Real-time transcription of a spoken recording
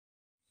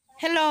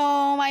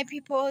Hello, my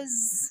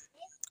peoples.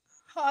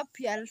 Hope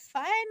you're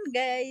fine,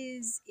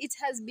 guys. It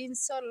has been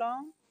so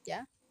long.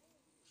 Yeah,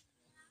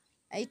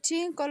 I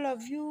think all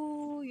of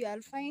you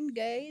are fine,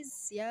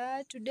 guys.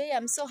 Yeah, today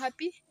I'm so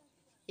happy.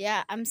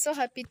 Yeah, I'm so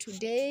happy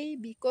today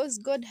because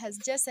God has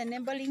just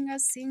enabling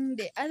us in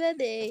the other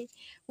day.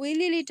 We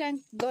really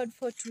thank God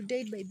for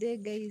today by day,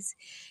 guys.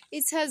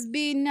 It has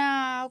been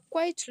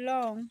quite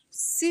long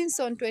since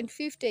on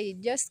 25th I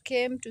just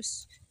came to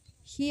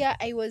here.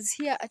 I was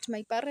here at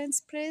my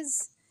parents'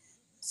 place.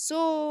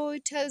 So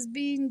it has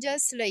been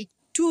just like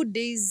 2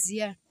 days,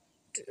 yeah,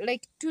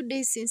 like 2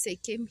 days since I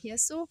came here.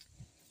 So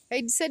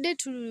I decided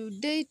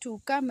today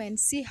to come and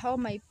see how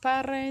my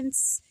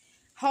parents,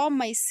 how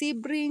my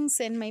siblings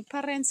and my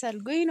parents are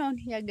going on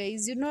here,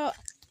 guys. You know,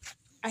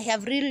 I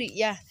have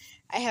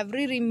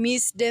really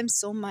missed them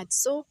so much.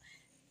 So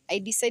I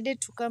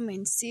decided to come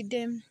and see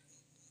them,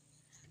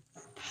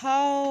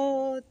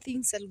 how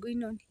things are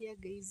going on here,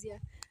 guys. Yeah,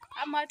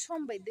 I'm at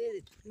home by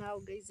the now,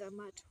 guys. I'm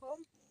at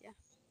home. Yeah.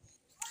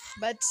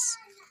 But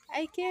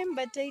I came,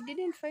 but I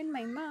didn't find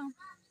my mom.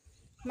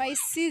 My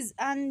sis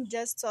Anne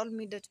just told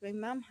me that my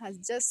mom has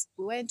just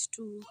went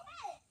to.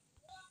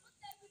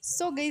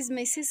 So guys,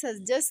 my sis has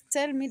just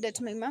tell me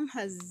that my mom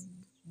has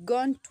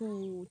gone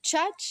to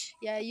church.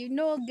 Yeah, you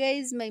know,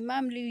 guys, my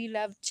mom really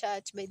love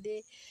church. By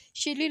the,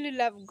 she really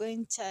love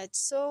going church.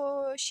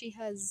 So she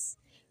has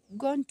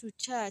gone to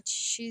church.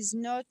 She's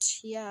not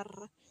here.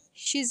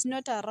 She's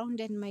not around,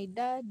 and my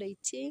dad, I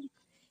think.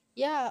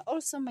 Yeah,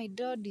 also my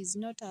dad is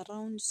not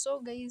around. So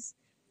guys,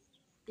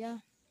 yeah,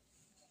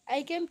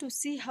 I came to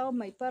see how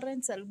my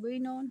parents are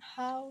going on,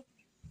 how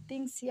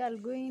things here are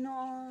going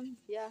on.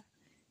 Yeah.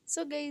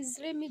 So guys,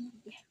 let me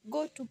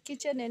go to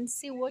kitchen and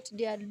see what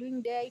they are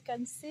doing there. I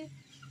can see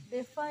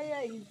the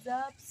fire is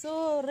up.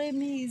 So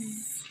Remy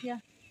is, yeah.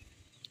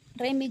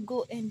 Let me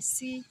go and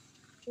see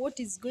what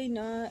is going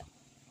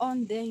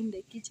on there in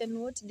the kitchen,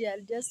 what they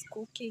are just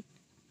cooking.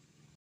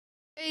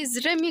 Guys,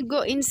 let me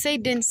go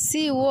inside and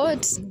see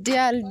what they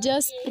are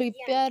just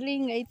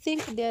preparing. I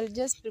think they are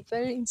just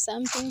preparing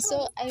something.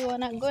 So I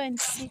wanna go and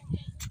see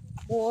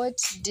what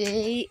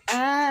they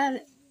are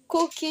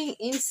cooking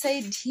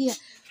inside here.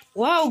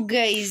 Wow,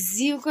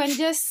 guys, you can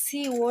just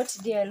see what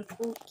they are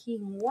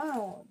cooking.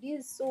 Wow,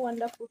 this is so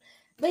wonderful.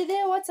 By the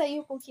way, what are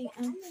you cooking?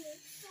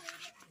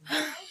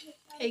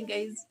 Hey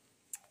guys,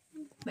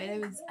 my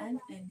name is Anne,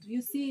 and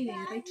you see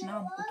right now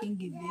I'm cooking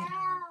githeri.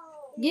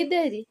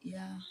 Githeri?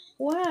 Yeah,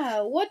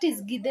 Wow, what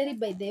is githeri,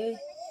 by the way?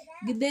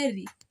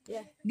 githeri.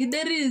 Yeah,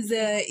 Githeri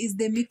is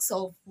the mix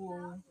of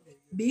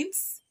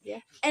beans yeah.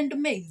 and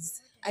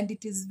maize, and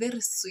it is very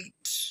sweet.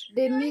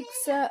 The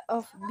mixer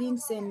of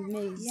beans and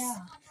maize. Yeah,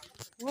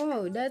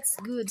 Wow, that's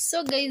good.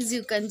 So guys,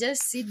 you can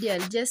just see they are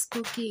just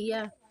cooking.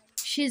 Yeah,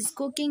 she's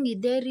cooking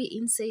githeri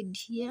inside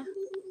here.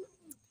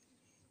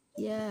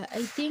 Yeah,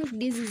 I think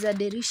this is a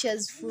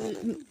delicious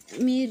food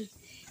meal.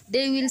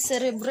 They will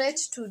celebrate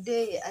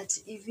today at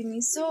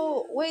evening.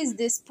 So where is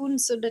the spoon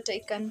so that I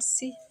can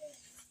see?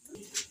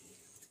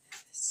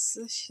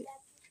 So she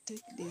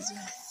take this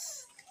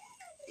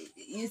one.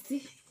 You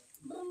see?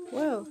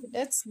 Wow,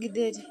 that's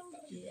githeri.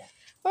 yeah.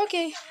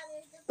 Okay.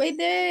 By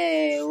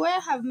the where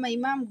have my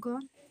mom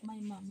gone? My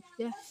mom,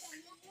 Yeah.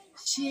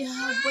 she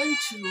have went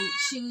to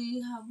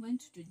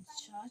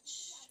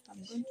church.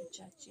 I'm going to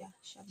church. Yeah,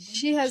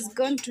 She has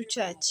gone to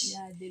church.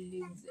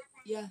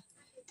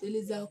 There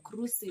is a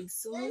crusade,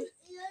 so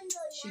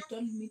she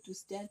told me to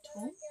stay at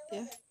home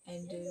Yeah.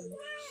 and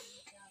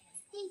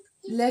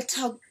let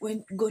her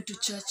go to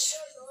church.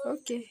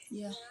 Okay.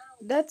 Yeah.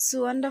 That's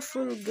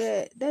wonderful,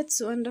 girl. That's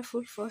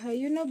wonderful for her.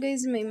 You know,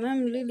 guys, my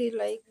mom really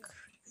like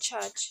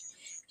church.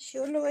 She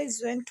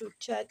always went to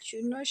church.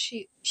 You know,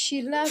 she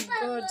loved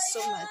God so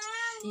much.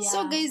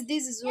 So, Yeah. guys,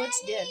 this is what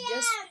they are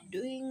just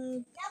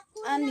doing.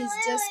 Anne is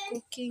just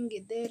cooking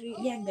githeri.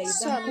 Yeah, guys,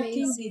 So I'm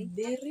cooking amazing.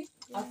 githeri.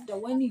 After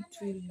when it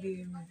will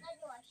be,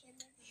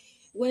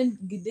 when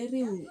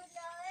githeri will,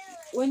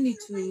 when it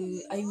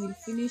will, I will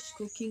finish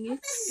cooking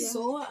it. Yeah.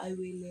 So I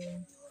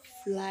will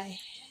fly.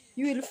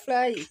 You will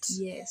fly it.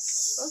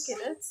 Yes. Okay,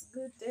 that's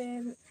good.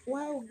 And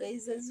wow,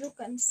 guys, as you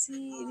can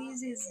see,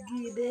 this is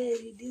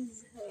githeri. This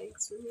is how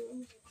it's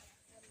all.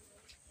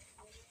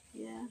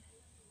 Yeah.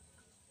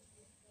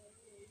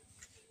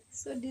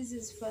 So this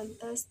is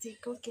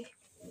fantastic. Okay.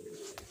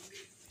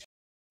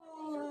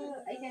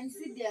 I can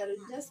see they are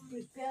just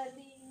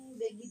preparing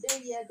the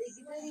githeri. Yeah, the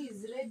githeri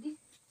is ready.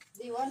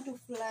 They want to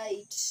fly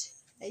it.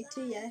 I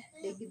tell ya,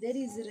 the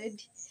githeri is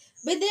ready.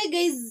 But there,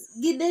 guys,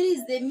 githeri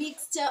is the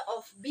mixture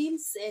of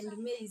beans and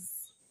maize.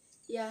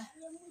 Yeah,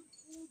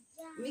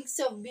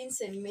 mixture of beans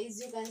and maize.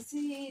 You can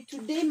see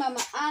today Mama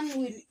Ann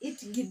will eat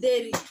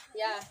githeri.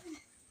 Yeah,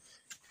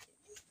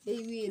 they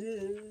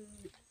will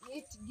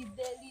eat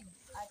githeri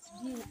at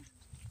dinner.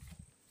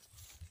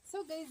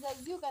 So guys,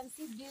 as you can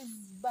see this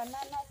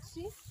banana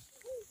tree,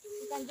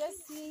 you can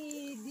just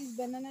see this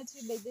banana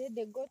tree. By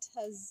the goat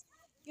has,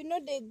 you know,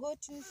 the goat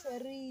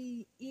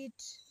usually eat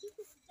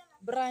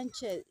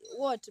branches.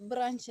 What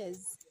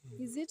branches?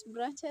 Is it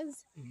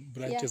branches?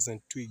 Branches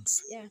and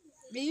twigs. Yeah.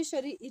 They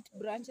usually eat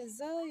branches.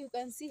 So you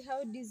can see how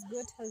this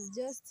goat has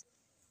just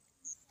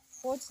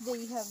what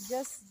they have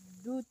just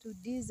do to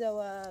this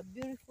our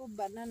beautiful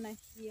banana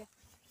here.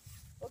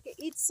 Okay,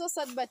 it's so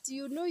sad, but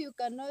you know you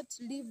cannot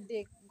leave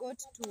the goat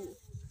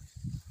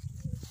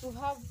to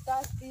have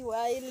thirsty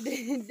while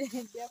they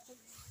are food.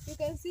 You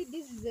can see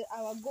this is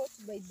our goat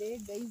by the way,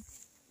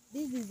 guys.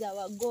 This is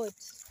our goat.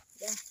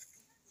 Yeah,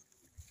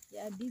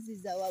 yeah, this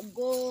is our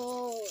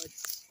goat.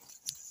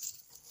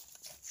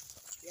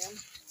 Yeah,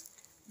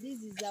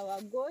 this is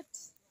our goat.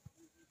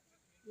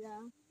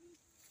 Yeah,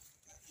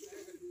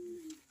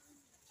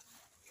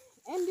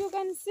 and you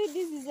can see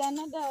this is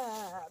another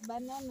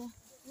banana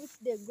which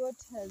the goat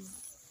has.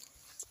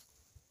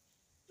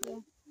 Yeah,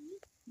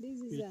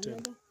 this is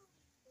another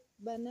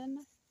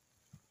banana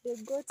the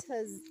goat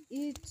has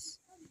eat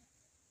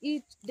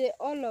the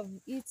all of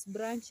its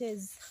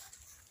branches.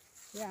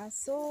 Yeah,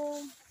 so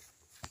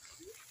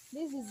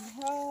this is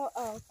how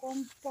our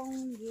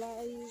compound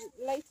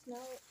light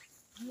now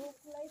look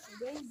like,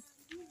 guys.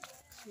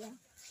 Yeah,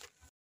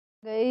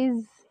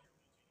 guys.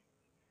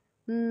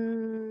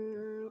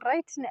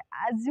 Right now,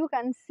 as you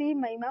can see,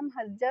 my mom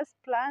has just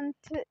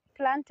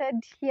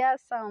planted here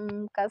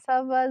some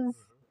cassavas.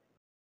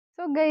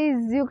 So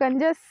guys, you can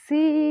just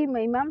see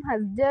my mom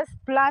has just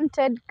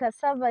planted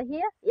cassava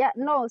here. Yeah,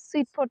 no,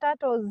 sweet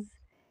potatoes.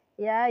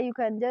 Yeah, you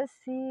can just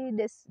see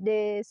the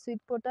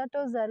sweet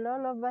potatoes are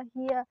all over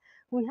here.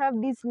 We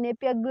have this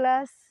Napier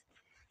grass.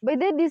 By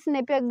the way, this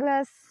Napier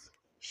grass,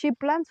 she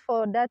plants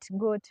for that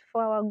goat,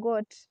 for our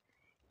goat.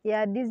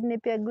 Yeah, this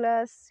Napier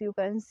grass, you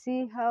can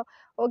see how,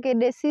 okay,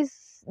 the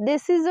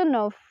season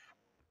of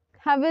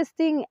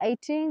harvesting, I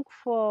think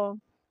for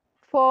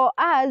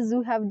us,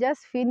 we have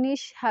just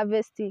finished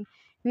harvesting.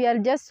 We are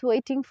just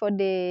waiting for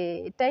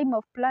the time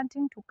of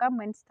planting to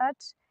come and start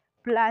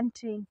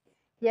planting.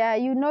 Yeah,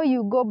 you know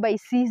you go by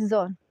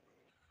season.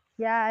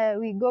 Yeah,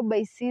 we go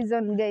by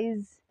season,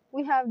 guys.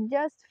 We have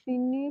just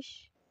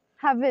finished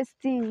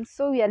harvesting,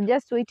 so we are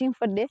just waiting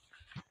for the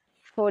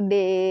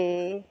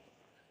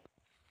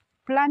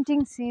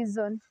planting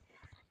season.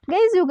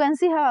 Guys, you can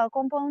see how our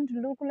compound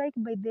look like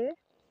by the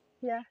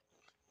yeah.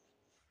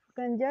 You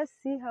can just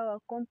see how our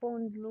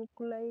compound look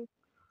like.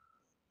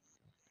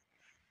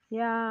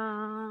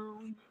 Yeah.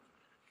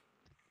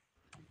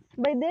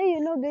 By the way, you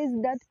know, guys,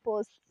 that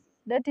post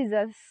that is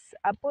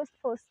a post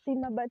for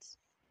steamer, but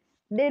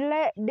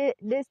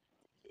the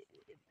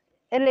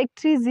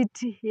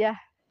electricity, yeah,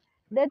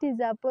 that is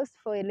a post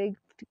for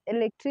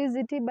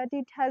electricity, but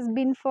it has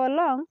been for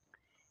long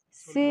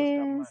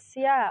since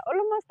yeah,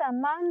 almost a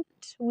month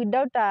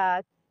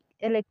without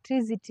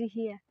electricity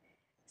here.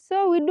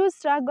 So we do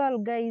struggle,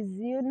 guys.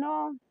 You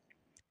know,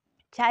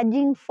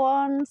 charging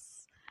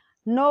phones,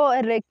 no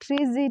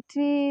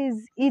electricity.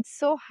 It's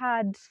so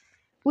hard.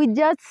 We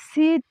just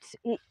sit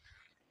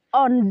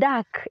on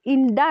dark,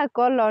 in dark,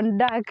 all on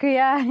dark,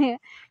 yeah,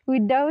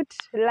 without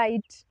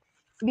light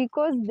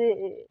because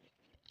the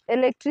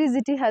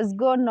electricity has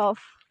gone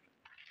off.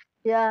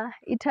 Yeah,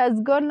 it has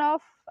gone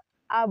off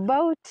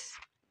about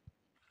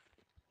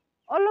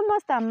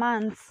almost a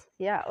month.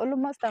 Yeah,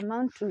 almost a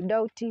month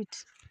without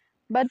it.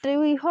 But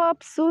we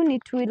hope soon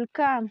it will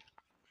come.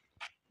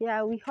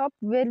 Yeah, we hope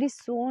very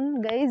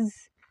soon,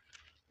 guys.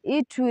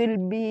 It will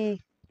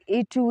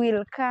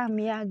come,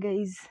 yeah,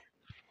 guys.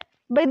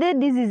 By the way,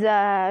 this is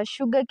a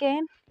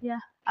sugarcane. Yeah,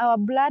 our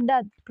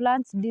brother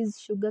plants this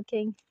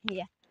sugarcane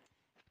here.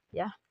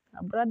 Yeah,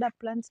 our brother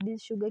plants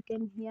this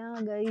sugarcane here,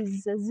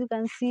 guys. As you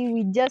can see,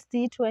 we just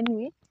eat when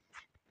we.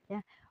 Yeah.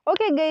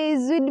 Okay,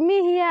 guys. With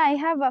me here, I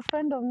have a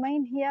friend of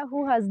mine here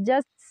who has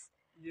just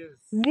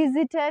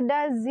visited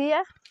us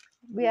here.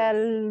 We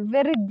are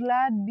very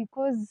glad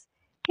because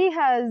he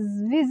has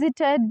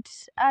visited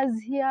us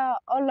here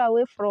all the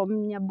way from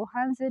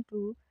Nyabohanse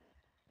to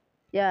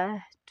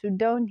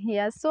down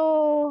here.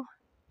 So,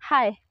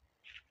 hi.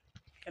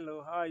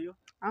 Hello, how are you?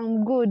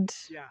 I'm good.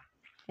 Yeah,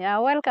 Yeah,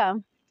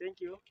 welcome.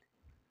 thank you.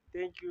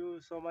 Thank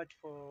you so much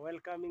for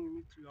welcoming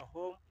me to your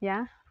home.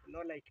 Yeah. You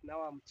know, like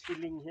now I'm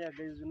chilling here,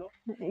 guys, you know.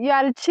 You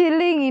are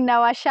chilling in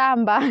our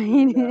shamba.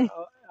 In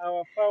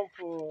our farm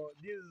for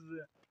this,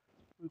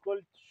 we call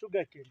it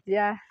sugarcane.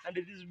 Yeah. And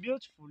it is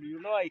beautiful.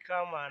 You know, I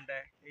come and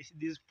I see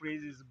this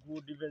place is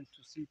good even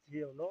to sit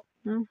here, you know.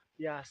 Mm,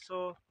 Yeah,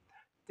 so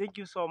thank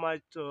you so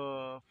much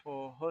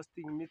for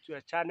hosting me to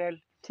your channel,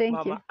 thank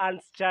Mama you.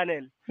 Ant's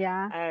channel.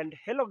 Yeah. And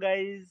hello,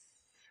 guys.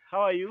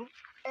 How are you?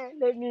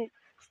 Let me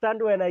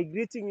stand when I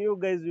greeting you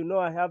guys. You know,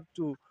 I have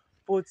to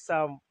put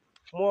some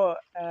more,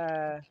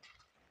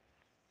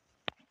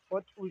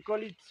 what we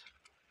call it,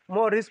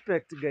 more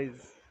respect,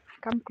 guys.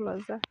 Come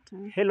closer to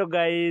me. Hello,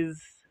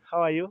 guys.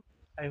 How are you?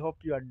 I hope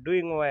you are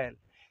doing well.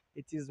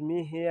 It is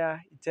me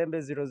here,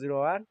 Itembe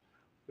 001.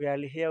 We are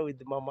here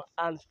with Mama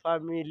Ant's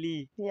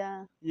family.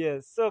 Yeah.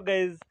 Yes. So,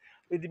 guys,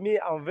 with me,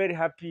 I'm very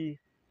happy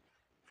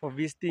for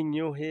visiting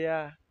you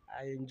here.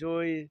 I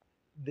enjoy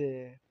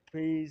the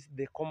place,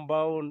 the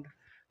compound.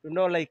 You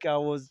know, like I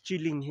was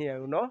chilling here,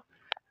 you know,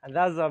 and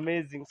that's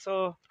amazing.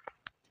 So,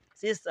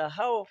 sister,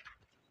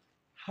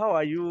 how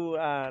are you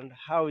and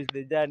how is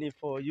the journey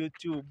for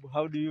YouTube?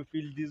 How do you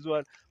feel this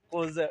one?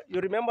 Because you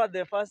remember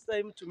the first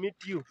time to meet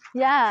you?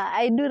 Yeah,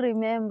 I do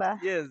remember.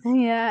 Yes,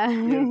 Yeah.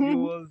 yes, you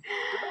was,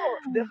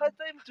 the first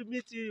time to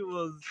meet you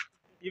was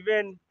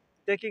even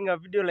taking a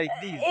video like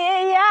this.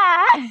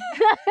 Yeah.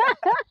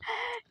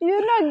 You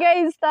know,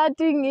 guys,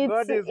 starting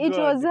God is it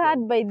God, was guys.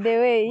 hard, by the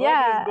way. God is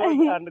Yeah.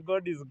 God and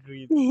God is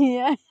great.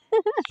 Yeah.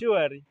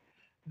 Surely,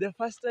 the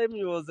first time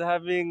you was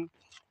having,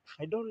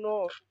 I don't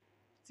know,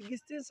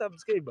 16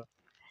 subscriber,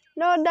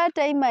 No, that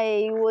time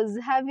I was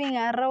having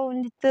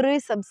around 3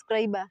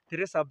 subscriber.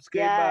 3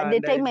 subscriber, Yeah, the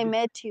and time I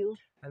met you.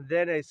 and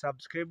then I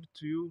subscribed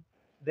to you.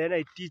 Then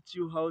I teach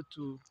you how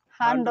to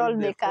handle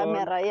Handle the the phone,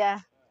 camera, yeah.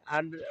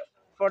 and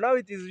for now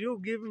it is you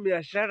giving me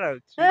a shout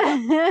out,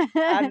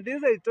 And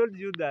this I told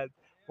you that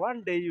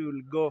one day you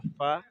will go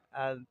far,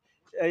 and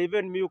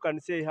even me, you can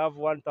say have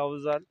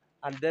 1,000,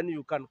 and then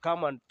you can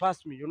come and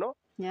pass me.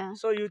 Yeah,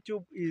 So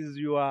YouTube is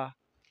your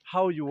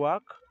how you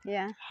work,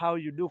 yeah, how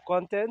you do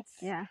contents,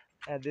 yeah.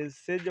 and there's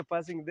Sergio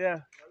passing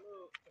there.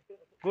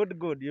 Good.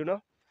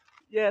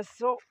 Yes,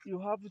 so you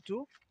have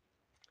to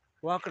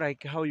work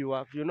like how you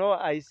work.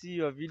 I see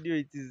your video.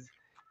 It is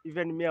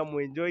even me. I'm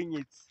enjoying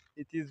it.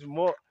 It is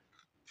more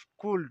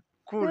cool,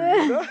 cool.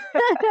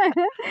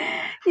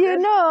 You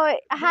Yes, know,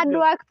 hard good.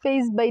 work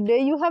pays, by the way.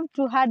 You have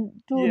to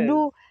Yes.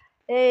 do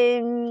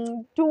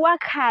to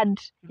work hard.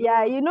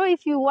 Yeah, No. you know,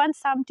 if you want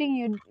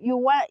something,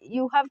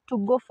 you have to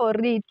go for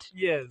it.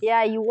 Yes.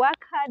 Yeah, you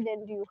work hard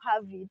and you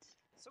have it.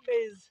 So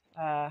guys,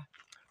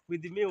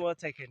 with me,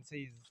 what I can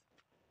say is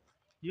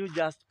you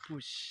just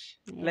push.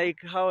 Yeah, Like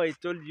how I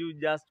told you,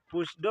 just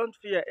push. Don't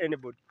fear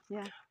anybody.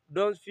 yeah,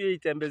 Don't fear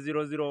Itembe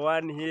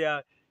 001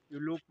 here. You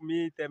look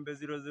me, Itembe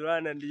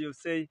 001, and you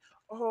say,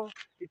 oh,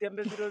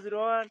 Itembe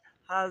 001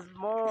 has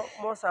more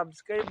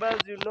subscribers.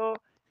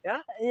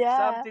 Yeah?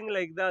 yeah, Something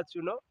like that.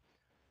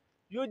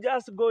 You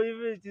just go,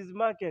 even it is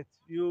market.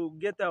 You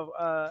get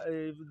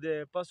if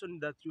the person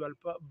that you are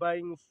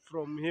buying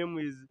from him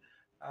is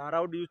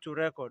around you to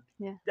record.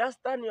 yeah, Just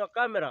turn your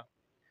camera.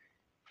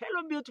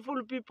 Hello,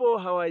 beautiful people.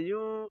 How are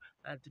you?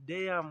 And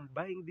today I'm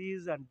buying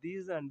this and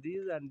this and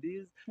this and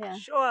this. yeah.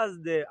 Show us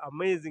the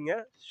amazing,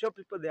 Show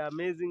people the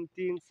amazing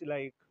things,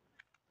 like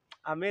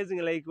amazing.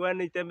 Like when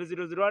Itembe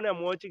 001,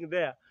 I'm watching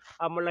there,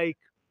 I'm like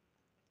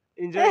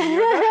enjoying.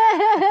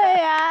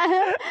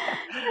 Yeah.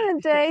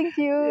 Thank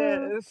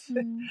you. Yes.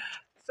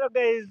 So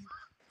guys,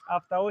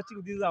 after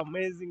watching this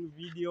amazing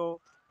video,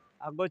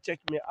 go check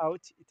me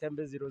out,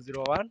 Itembe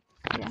 001.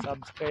 Yeah.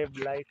 Subscribe,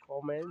 like,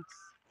 comment,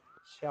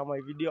 share my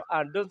video,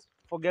 and don't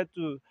forget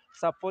to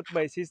support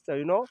my sister.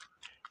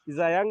 He's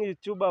a young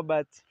YouTuber,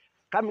 but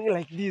coming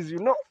like this,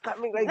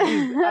 coming like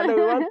this, and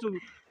we want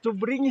to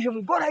bring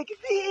him go like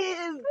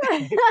this.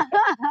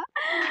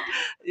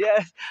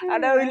 Yes,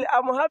 and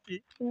I'm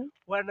happy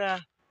when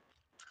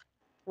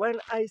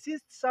I see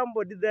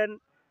somebody, then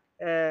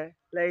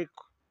like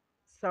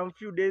some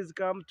few days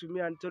come to me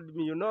and told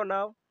me,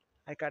 now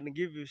I can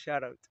give you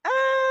shout out.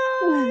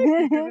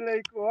 It is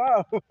like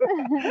wow.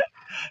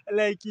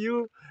 Like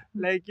you,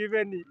 like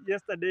even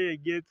yesterday I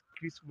get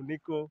Chris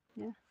Muniko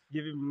Yeah.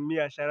 giving me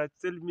a shout out,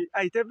 tell me,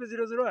 I Itembe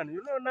 001,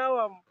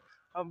 now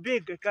I'm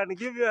big, I can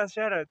give you a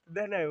shout out.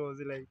 Then I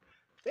was like,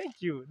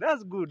 thank you,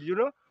 that's good.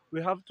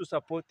 We have to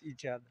support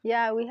each other.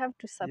 Yeah, we have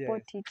to Yes.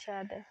 support each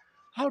other.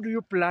 How do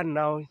you plan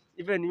now?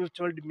 Even you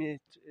told me,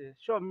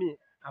 show me,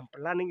 I'm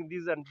planning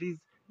this and this,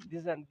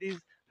 this and this,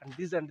 and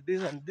this and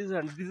this and this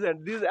and this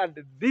and this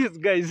and this,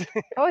 guys.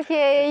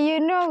 Okay, you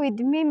know, with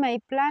me, my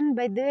plan,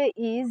 by the way,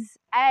 is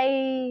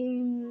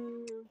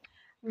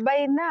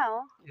by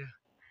now, Yeah.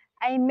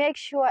 I make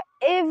sure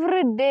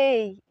every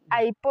day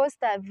I post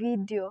a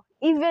video,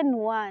 even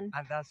one.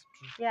 And that's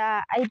true.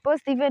 Yeah, I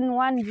post even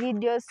one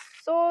video.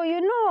 So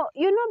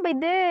by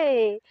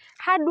the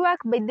hard work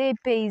by the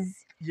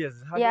pays. Yes.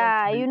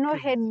 Yeah, you know,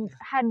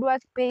 hard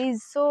work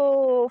pays.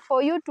 So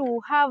for you to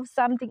have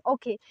something,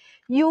 okay,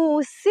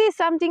 you see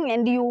something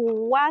and you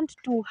want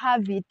to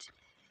have it.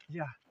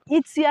 Yeah.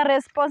 It's your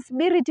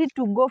responsibility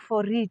to go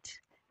for it.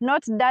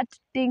 Not that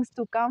things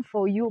to come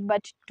for you,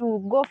 but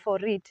to go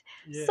for it.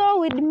 Yeah. So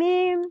with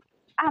me,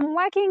 I'm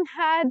working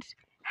hard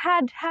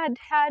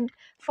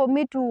for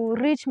me to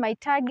reach my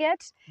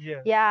target.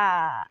 Yeah.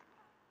 Yeah.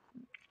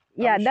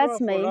 Yeah, I'm that's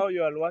sure my. for now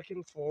you are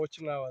working for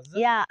watching hours.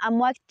 Yeah, I'm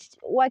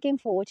working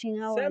for watching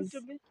Same hours.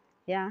 to me.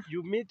 Yeah.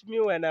 You meet me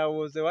when I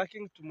was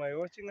working to my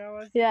watching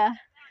hours. Yeah.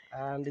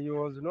 And you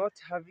was not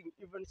having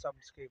even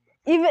subscribers.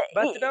 Even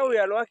But now we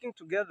are working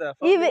together.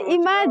 even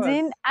watching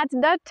imagine hours. at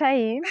that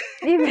time,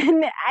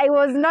 even I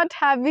was not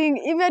having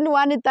even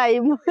one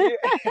time. The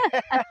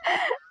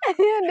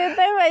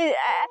time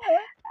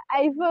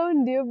I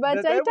found you,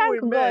 but The I time we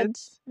thank met,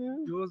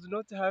 God. you was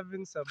not having You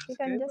can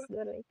subscribers. just go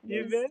like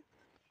this.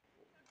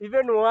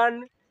 Even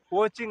one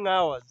watching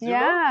hours. You know?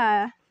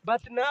 Yeah.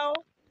 But now,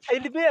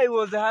 in me, I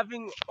was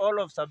having all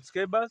of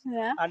subscribers,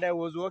 Yeah. and I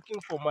was working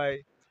for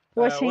my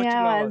Watching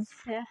hours.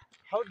 Yeah.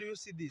 How do you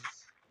see this? It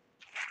is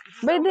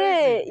But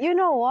amazing. you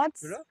know what?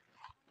 You know?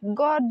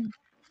 God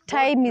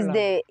time is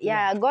plan.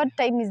 the God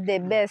time is the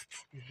best.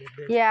 Is the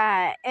best.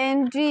 Yeah,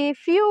 and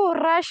if you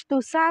rush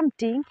to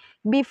something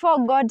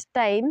before God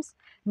times,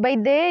 by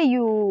the way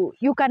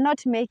you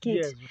cannot make it.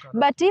 Yes, you cannot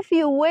But make if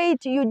you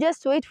wait, you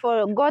just wait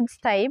for God's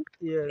time,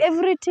 Yes.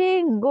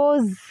 everything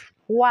goes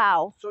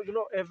wow. So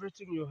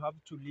everything you have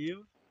to live,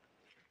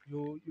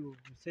 you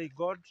say,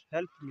 God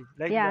help me,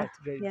 like Yeah, that,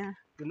 guys. yeah.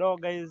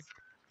 Guys,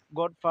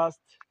 God first,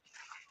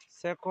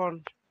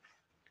 second,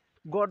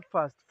 God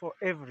first for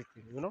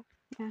everything.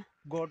 Yeah.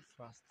 God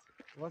first.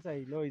 What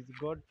I know is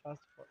God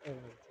first for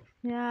everything,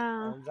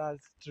 Yeah. and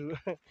that's true.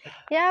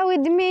 Yeah,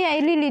 with me, I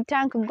really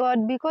thank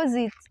God because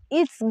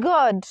it's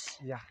God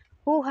Yeah.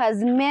 who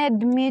has made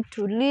me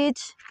to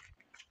reach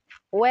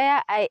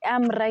where I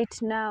am right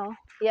now.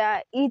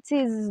 Yeah, it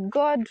is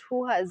God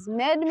who has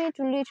made me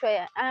to reach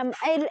where I am.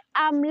 I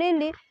am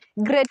really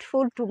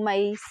grateful to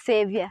my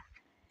Savior.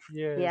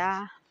 Yes.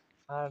 Yeah.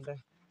 And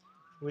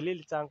we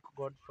really thank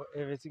God for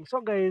everything. So,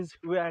 guys,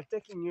 we are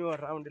taking you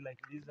around like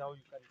this. How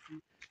you can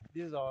see,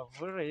 this is our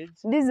village.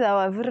 This is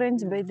our And village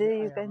this by is the the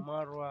you can.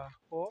 Ayamarwa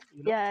home.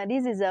 Yeah,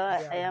 this is our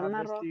They are Ayamaro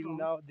harvesting home.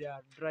 now. They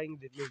are drying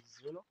the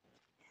maize.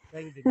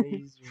 Drying the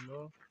maize.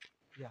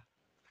 Yeah.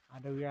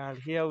 And we are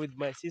here with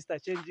my sister,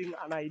 changing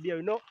an idea.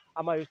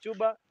 I'm a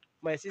YouTuber.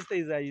 My sister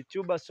is a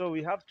YouTuber, so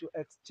we have to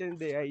exchange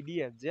the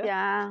ideas. Yeah.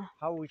 Yeah.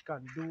 How we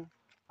can do.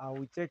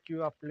 We take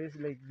you a place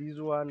like this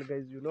one,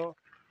 guys.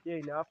 Here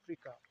in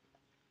Africa.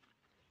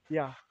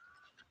 Yeah.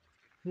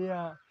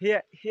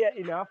 Here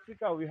in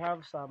Africa, we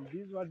have some.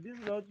 This one, this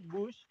is not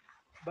bush,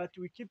 but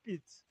we keep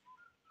it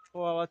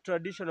for our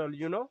traditional.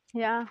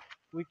 Yeah.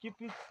 We keep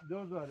it.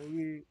 Those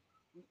one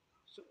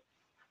so,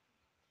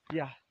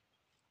 yeah.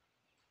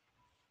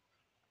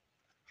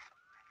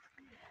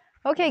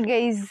 Okay,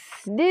 guys,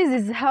 this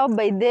is how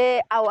by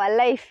the our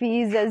life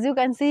is. As you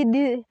can see,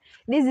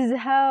 this is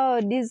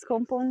how this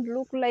compound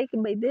look like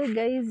by the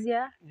guys.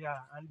 Yeah, Yeah.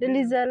 And there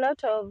is a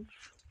lot of.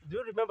 do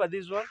you remember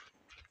this one?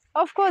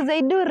 Of course,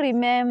 I do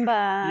remember.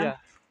 Yeah.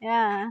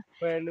 Yeah.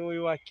 When we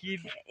were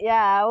kids.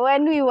 Yeah,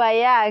 when we were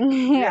young,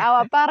 Yeah.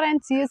 our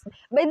parents used.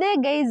 By the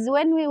guys,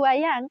 when we were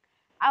young,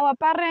 our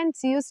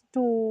parents used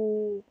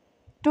to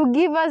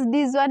give us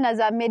this one as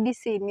a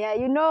medicine. Yeah,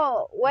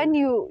 when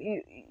you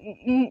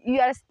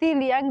are still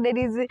young, there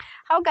is.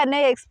 How can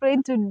I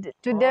explain to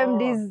them Oh,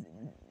 this?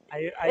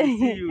 I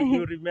see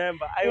you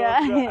remember. Yeah.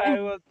 I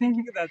was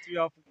thinking that you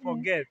have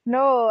forget.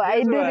 No, I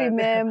This do one,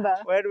 remember.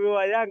 when we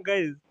were young,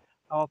 guys,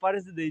 our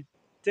parents, they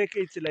take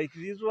it like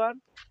this one,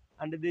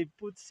 and they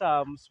put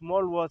some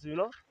small water.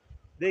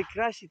 They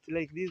crush it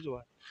like this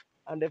one,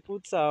 and they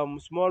put some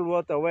small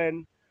water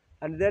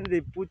and then they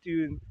put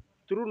you in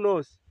through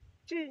nose.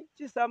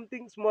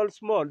 Something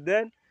small.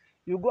 Then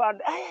you go and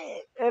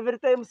every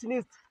time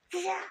sneeze.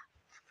 Yeah.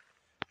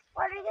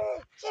 What is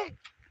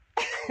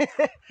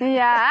it?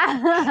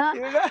 Yeah.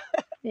 You know.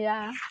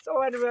 Yeah. So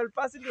when we were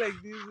passing like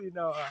this in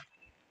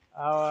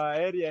our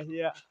area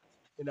here,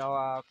 in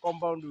our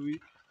compound, we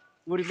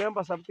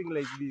remember something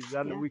like this,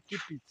 and Yeah. we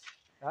keep it.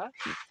 Huh?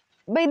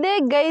 By the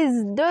way,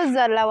 guys, those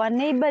are our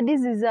neighbor.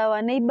 This is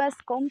our neighbor's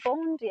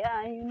compound.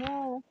 Yeah,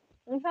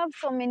 we have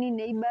so many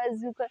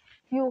neighbors.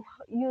 You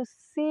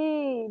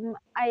see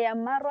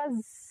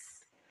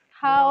Ayamara's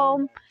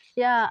home.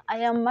 Yeah,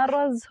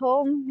 Ayamara's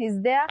home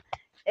is there,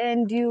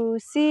 and you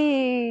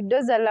see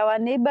those are our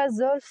neighbors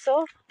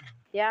also.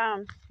 Yeah,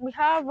 we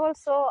have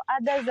also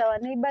others, our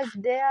neighbors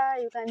there.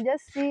 You can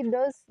just see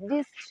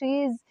these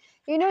trees.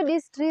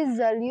 These trees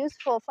are used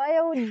for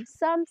firewood.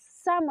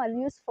 Some are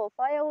used for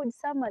firewood.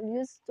 Some are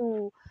used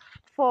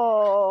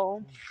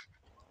for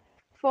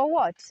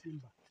what?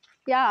 Timber.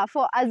 Yeah,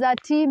 for as a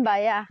timber.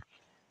 Yeah,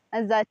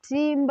 as a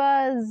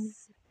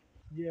timbers.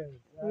 Yes.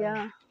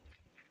 Yeah.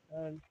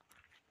 And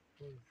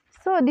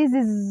So this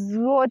is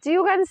what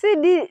you can see.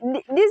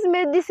 This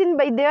medicine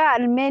by there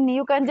are many.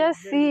 You can just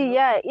see.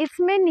 Yeah, it's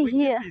many we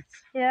here. keep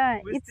it. Yeah,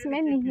 We it's still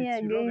many keep here,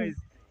 it. guys. Guys,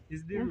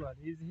 is this one?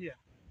 Is here.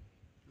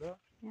 No?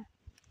 Yeah.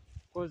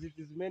 Because it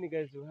is many,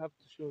 guys. We have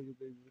to show you,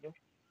 guys.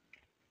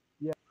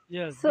 Yeah.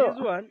 Yes. So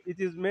This one, it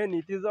is many.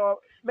 It is our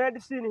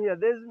medicine here.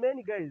 There's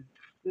many, guys.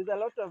 There's a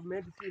lot of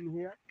medicine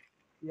here.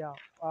 Yeah.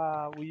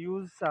 We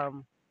use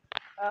some.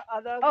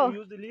 Others oh, we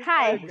use the leaf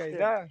hi. oil Guys,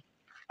 instead.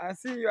 I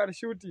see you are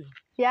shooting.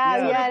 Yeah,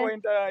 Yeah. we Sorry are. for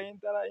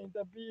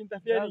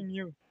interfering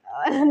you.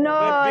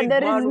 No, Big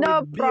there is man no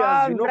with beers,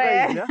 problem.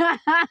 guys. Yeah?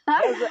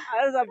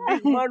 There's a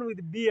big man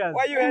with beers.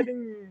 Why you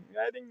heading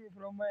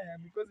from where?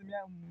 Because me,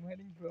 I'm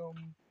heading from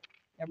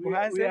We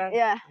Yabuhase. are,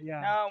 Yeah,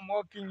 yeah. Now I'm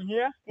walking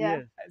here. yeah.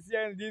 Yes. I see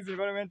how this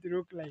environment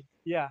look like.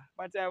 Yeah.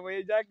 But I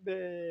will jack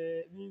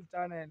the new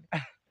channel.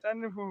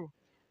 Channel who?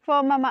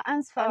 For Mama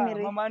Ann's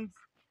family. Mama Ann.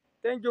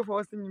 Thank you for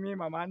hosting me,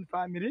 Mama Ann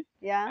family.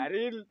 Yeah, I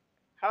really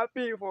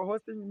happy for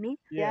hosting me.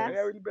 yeah.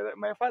 I will be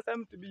my first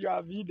time to be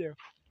your video.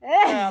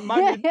 Hey,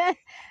 man With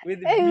with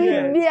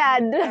beers.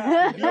 beard.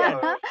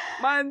 Yeah,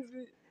 man,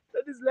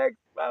 that is like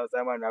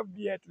someone have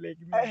beard like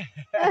me.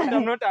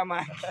 I'm not a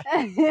man.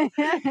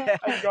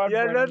 Thank God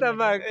You're for not me. a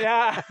man.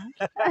 Yeah.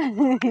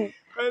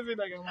 Manzi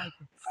nakamata.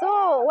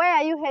 So where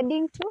are you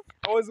heading to?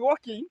 I was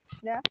walking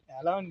Yeah.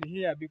 around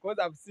here because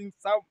I've seen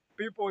some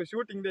people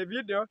shooting the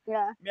video.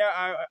 Yeah. Me,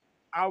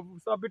 I'm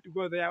so happy to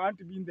go there. I want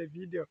to be in the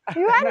video.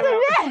 You want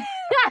to be?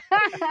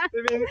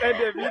 To be inside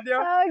the video.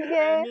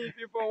 Okay. And me,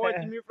 people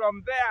watching me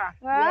from there.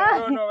 Ah. I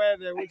don't know where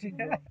they're watching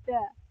from. Yeah.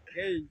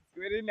 Hey,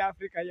 we're in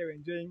Africa here, we're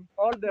enjoying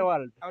All the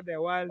world. all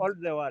the world. All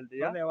the world. All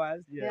Yeah. the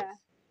world. Yes.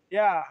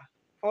 Yeah.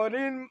 For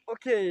real,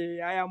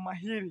 okay, I am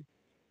Mahiri.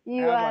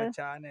 You I have are. a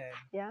channel.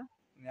 Yeah.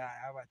 Yeah,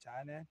 I have a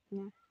channel.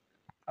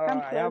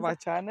 Yeah. I have a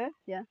channel.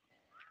 Yeah.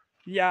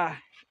 Yeah.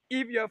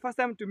 If you're first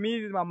time to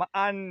me, Mama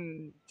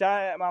Ann,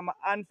 Mama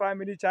Ann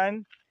Family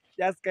Channel,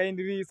 just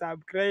kindly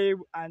subscribe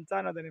and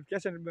turn on the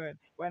notification bell.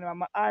 When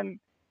Mama Ann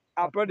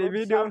upload a Upload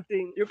video,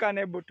 something. you can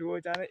able to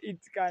watch and it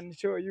can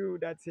show you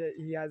that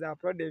he has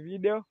uploaded a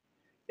video.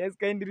 Just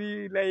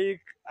kindly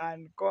like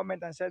and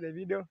comment and share the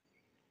video.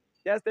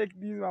 Just take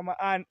this Mama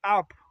Ann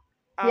up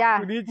Yeah.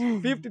 to reach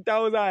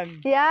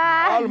 50,000.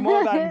 Yeah. All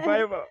more than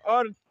 5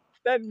 or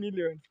 10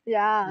 million.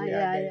 Yeah. Yeah,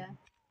 Yeah. guys. Yeah.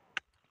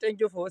 Thank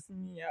you for watching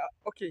me.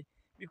 Okay,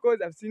 because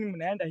I've seen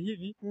Munaenda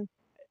hivi, Mm.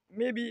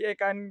 maybe I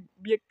can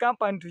be a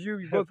company to you.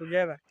 We go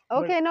together.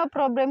 Okay, no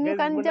problem. You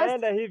Guys, can just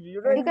munaenda hivi.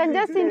 You know you can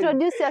just English,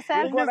 introduce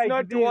yourself. go English like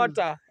not this.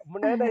 water.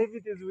 Munaenda hivi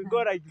it is we go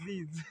like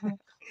this.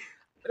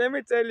 Let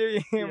me tell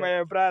you,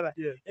 my brother.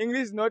 Yes.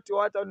 English not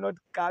water, not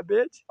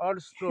cabbage. All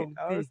strong.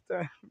 tea.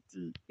 Also,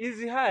 tea.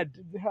 Easy hard.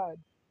 It's hard.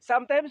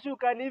 Sometimes you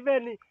can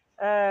even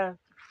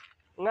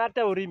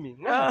ngata urimi.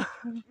 Ah.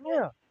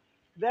 Yeah.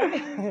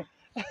 Then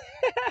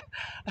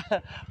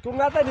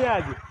kungata ni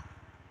aje?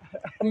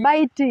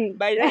 Biting.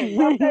 By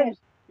Sometimes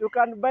you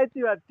can bite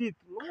your teeth.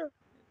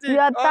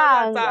 Your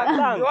tongue.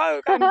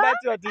 You can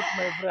bite your teeth,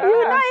 my brother.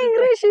 You know,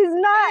 English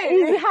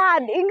is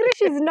hard.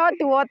 English is not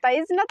water.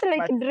 It's not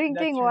like But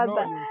drinking that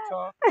water.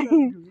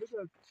 You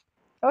talk.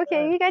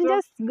 Okay, we can So,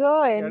 just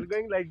go We are and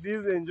going like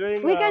this,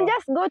 enjoying. we can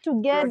just go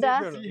together.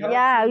 traditional.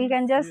 Yeah, we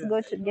can just Yes. go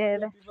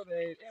together. People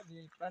they're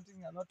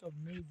planting a lot of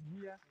maize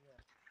here.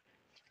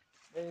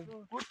 There's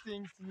good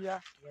things here.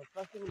 We are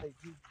passing like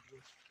this.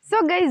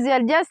 So guys, we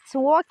are just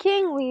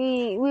walking.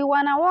 We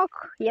wanna walk.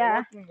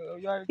 Yeah.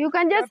 You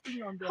can just.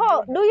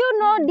 Oh, do you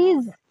know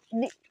this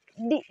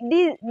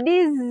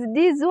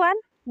one?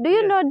 Do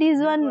you Yes, know this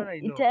this one? one I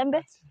know.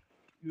 Itembe.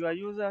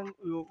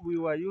 We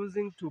were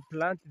using to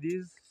plant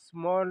this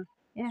small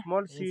Yeah.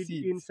 seed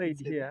seeds inside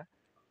inside. here.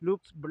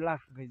 Looks black,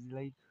 guys.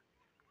 Like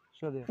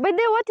show them. By the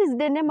way, what is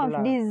the name of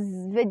Black. this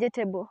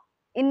vegetable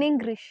in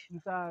English?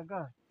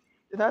 Nsaga.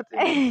 That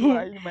is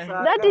why my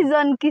That That is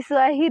on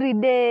Kiswahili.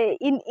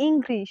 In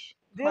English,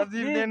 But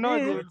if they know,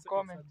 they will this-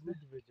 comment.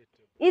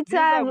 it's These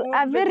are a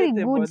good very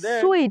vegetable. good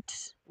Then- sweet.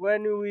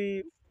 when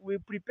we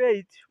prepare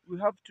it, we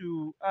have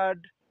to add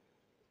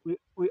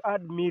we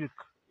add milk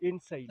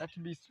inside That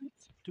will be sweet.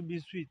 to be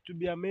sweet, to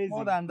be amazing.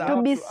 More than We that. To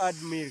have be add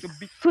milk. To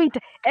be sweet,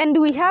 and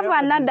we have Never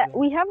did another. that.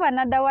 We have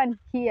another one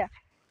here.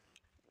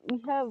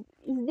 We have.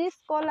 Is this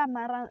called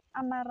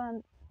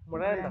amaran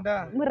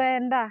Murenda.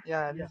 mrenda?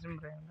 Yeah, this is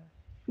mrenda.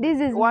 This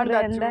is One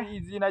that mrenda.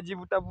 is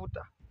inajivuta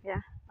vuta.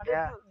 Yeah.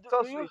 Yeah, Do,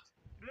 so do you, sweet.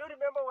 do you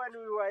remember when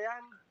we were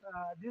young?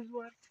 This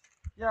one,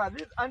 Yeah,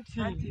 this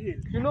anthill. anthill.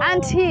 You know,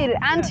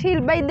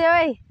 Anthill. By the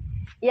way,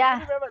 Do yeah.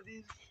 you remember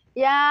this?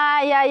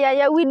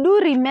 Yeah. We do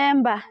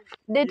remember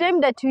the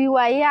time that we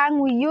were young.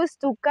 We used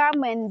to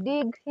come and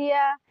dig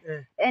here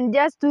Yeah. and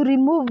just to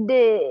remove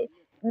the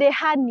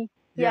honey.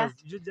 Yeah. Yes,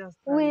 you just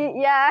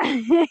We yeah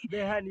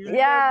the honey. You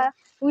yeah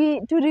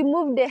we to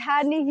remove the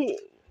honey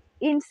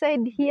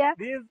inside here.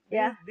 remember?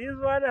 Yeah. This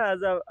one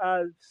has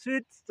a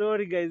sweet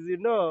story, guys. You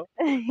know,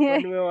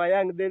 when we were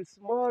young, there's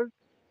small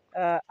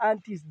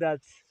ants that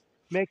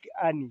make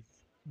honey.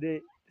 The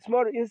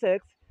small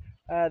insects,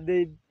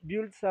 they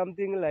build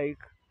something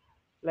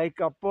like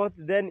a pot.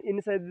 Then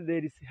inside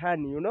there is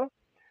honey, you know.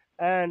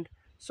 And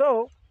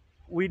so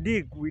we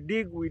dig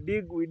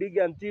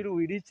until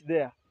we reach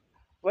there.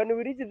 When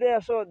we reach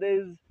there, so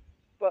there's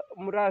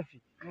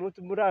Murafi,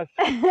 Murafi.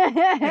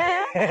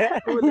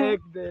 who like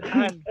the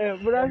hand.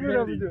 Murafi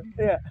Ramdu.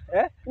 Yeah.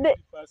 Eh?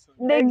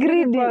 the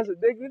greedy. Person,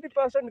 the greedy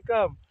person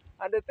come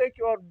and they take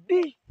your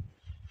D.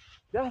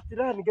 Just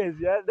run, guys.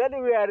 Yeah.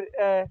 Then we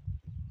are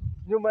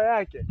nyuma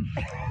yake.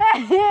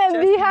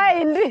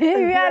 behind.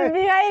 We are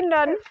behind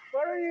on.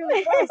 Follow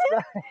you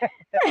faster.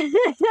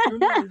 You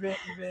know,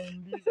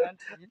 even this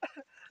anthill,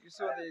 you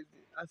saw there's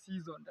a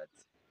season that.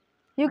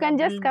 You can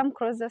just Bring- come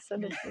closer so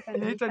that you can.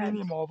 Inaitwa look at-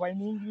 nini maova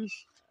in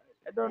English?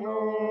 I don't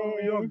know.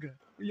 Yoga.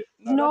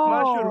 No,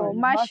 Mushroom.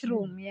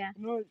 mushroom. Yeah.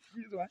 You know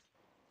this one.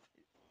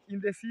 In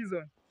the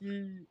season,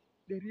 he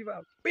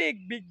deliver big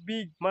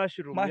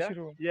Mushroom.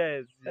 Mushroom. Yeah?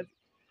 Yes. That-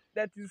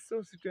 that is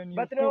so sweet when you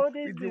But cook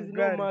nowadays with there's no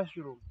ugali.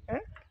 mushroom.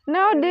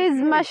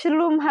 Nowadays,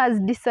 mushroom has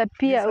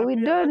disappeared. We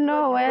Disappeared. don't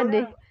know where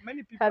they.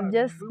 Many people have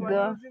just We go.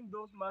 were using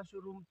those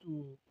mushroom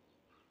to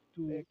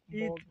Like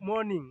eat bog.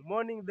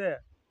 morning there.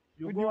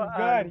 You With go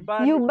ugali. and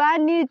burn You it.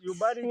 burn it. You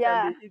burn it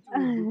Yeah. and it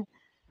will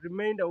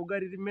remainder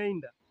ugari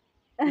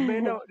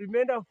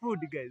remainder food,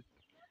 guys.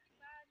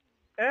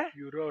 Eh?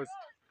 You roast.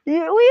 We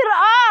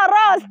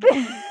roast.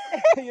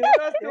 You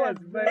know, Yes,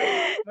 my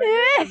neighbor,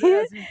 they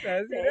are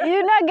sisters.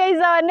 You know, guys,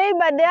 our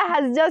neighbor there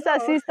has just a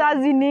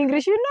sisters in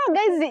English. You know,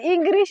 guys, the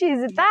English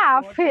is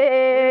tough. We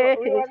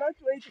were not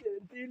waiting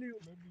until you.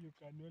 Maybe you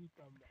can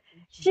welcome.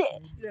 She,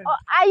 Yes.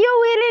 are you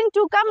willing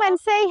to come and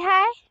say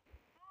hi?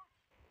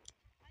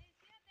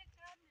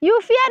 You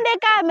fear the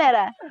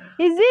camera?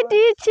 Is it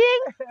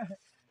itching?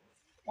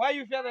 Why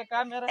you fear the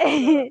camera?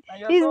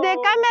 Is the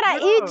camera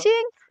No,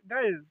 itching?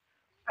 guys,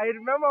 I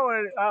remember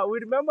when we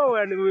remember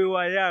when we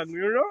were young.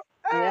 You know.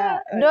 Yeah,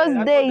 That those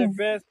was days.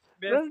 the best.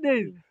 Those days,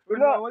 thing. you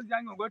When I know, was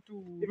young, I got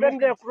to even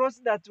look the at-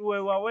 clothes that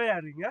we were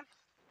wearing,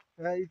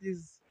 it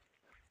is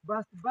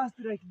bust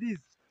like this,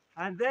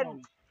 and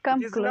then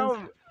Come it is close.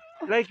 now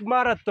like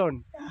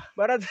marathon.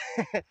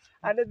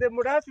 And the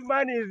Murafi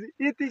man is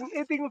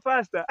eating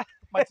faster.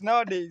 But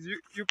nowadays,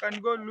 you can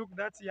go look.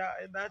 That's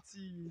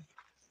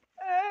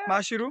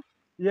mushroom.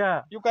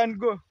 Yeah, You can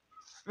go.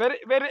 Very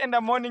in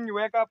the morning, you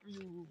wake up,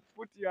 you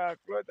put your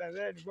clothes, and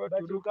then you go but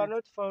to you look.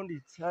 cannot find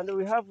it. And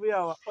we have here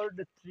our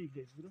older tree,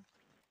 guys. You know?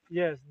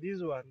 Yes,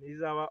 this one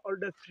is our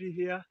older tree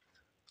here,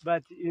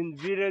 but in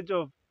village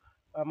of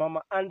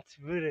Mama Aunt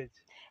village.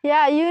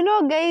 Yeah, you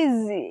know,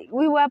 guys,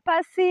 we were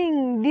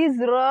passing this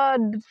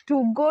road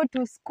to go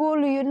to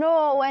school, you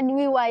know, when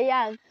we were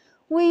young.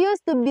 We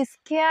used to be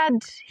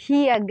scared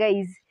here,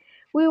 guys.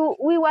 We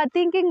were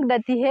thinking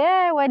that,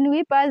 hey, when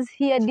we pass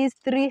here, this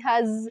tree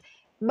has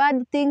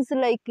bad things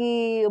like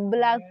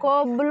black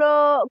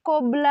cobra,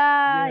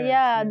 Yes,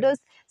 yeah, yes. those.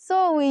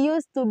 So we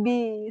used to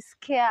be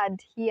scared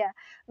here.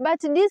 But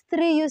this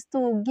tree used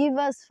to give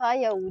us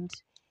firewood.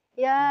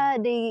 Yeah,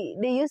 they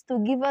used to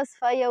give us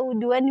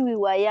firewood when we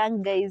were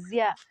young, guys.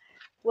 Yeah,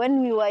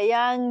 when we were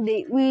young,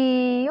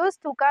 we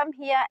used to come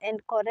here and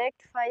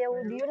collect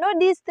firewood. You know,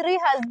 this tree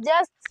has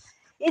just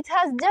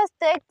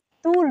take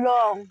too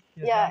long.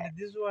 Yes, Yeah, and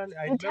this one,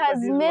 I it remember has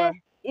this made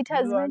one. it This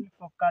has one made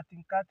for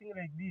cutting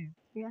like this.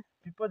 yeah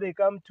People they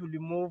come to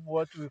remove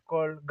what we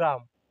call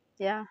gum,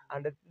 yeah.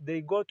 and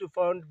they go to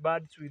find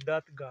birds with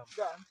that gum.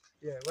 Gum.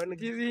 Yeah, when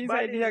It is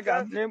bird inside here,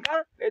 gum.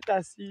 ah, Let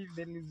us see if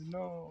there is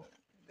no.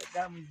 The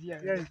gum is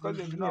here. yes, Because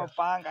it's there's no here.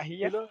 panga You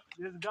here. know,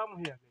 there's gum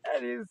here.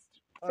 That is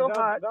Oh, so gum,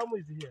 hard. gum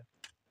is here.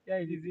 Yeah,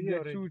 it It's is here the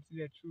already. truth.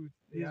 The truth.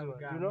 They This have one,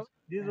 gums. you know,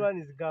 this Yeah. one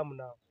is gum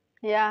now.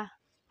 Yeah.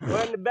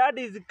 When bird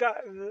is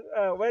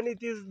when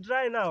it is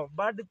dry now,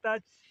 bird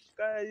touch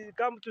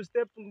come to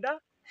step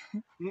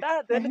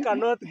then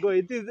cannot go.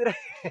 It is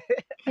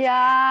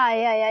Yeah.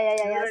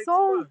 like So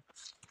small.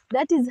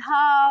 that is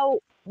how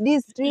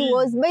this tree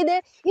was. By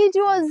the it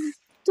was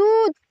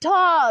too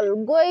tall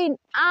going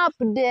up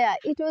there.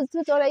 It was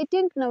too tall. I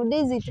think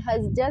nowadays it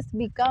has just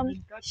become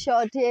Been cut.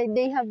 short. Yeah,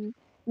 they have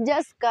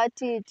just cut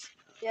it.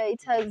 Yeah,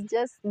 it has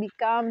just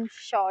become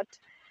short.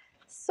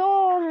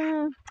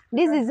 So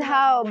this is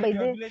how by in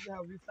your the village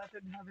have we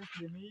started harvest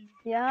the maize.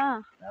 yeah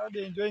Now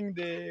they're enjoying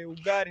the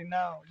ugari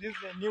now. This is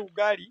the new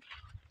ugari.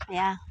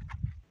 yeah.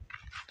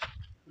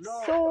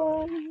 No,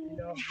 So in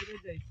our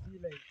village, I see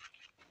like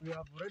we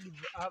have already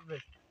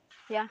harvest.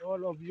 yeah.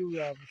 All of you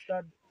have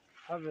started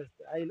harvest.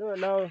 I know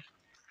now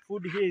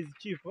food here is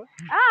cheap.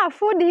 Huh?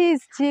 Food here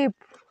is cheap.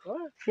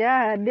 Huh?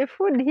 Yeah, the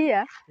food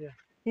here Yeah.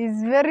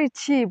 is very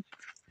cheap.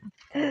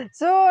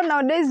 So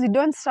nowadays we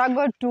don't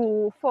struggle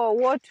for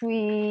what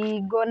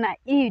we gonna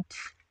eat.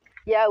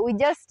 Yeah, we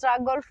just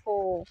struggle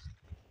for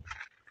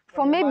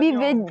The maybe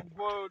money veg. of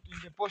go in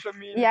the posho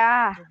mill.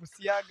 Yeah, To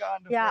Busiaga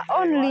and yeah, for the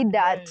only one to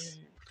buy that.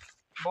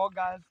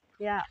 burgers.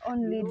 Yeah, You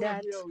only know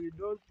that. here we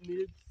don't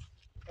need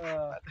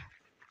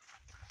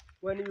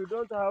when you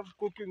don't have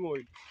cooking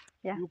oil.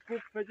 Yeah. You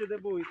cook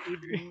vegetable with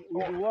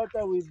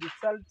water with the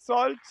salt.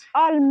 Salt.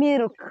 All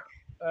milk.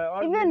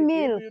 Or Even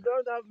milk. If you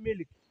don't have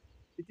milk,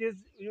 it is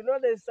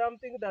there's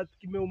something that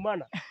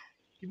kimeumana.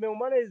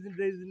 Kimeumana is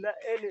there's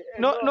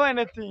No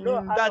anything no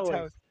in that otherwise.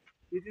 house.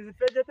 It is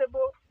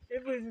vegetable.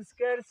 If it is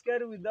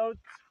scared without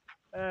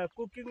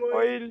cooking oil,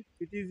 Oil.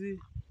 it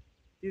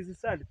is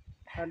salt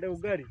and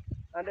ugari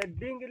and a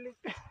dingly.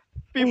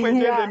 People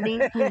enjoy Yeah. the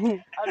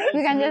meat.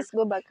 We can just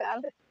go back.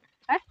 Al.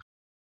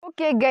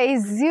 Okay,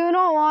 guys, you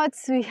know what?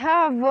 We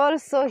have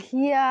also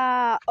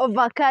here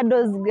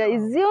avocados,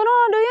 guys. Do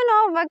you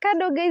know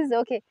avocado, guys?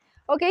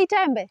 Okay,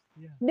 Tembe.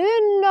 Yeah. Do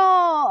you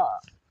know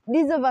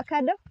this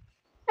avocado?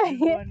 This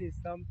one is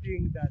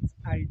something that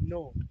I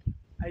know.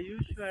 I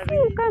usually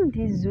You come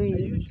this way.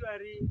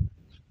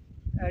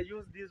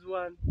 use this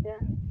one Yeah,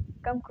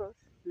 come close.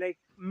 like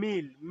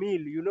meal.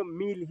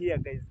 Meal here,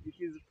 guys. It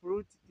is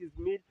fruit. It is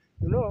meal.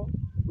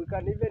 We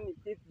can even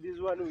eat this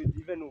one with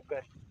even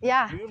ugari.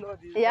 Yeah, Do you know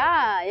this?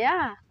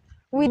 yeah.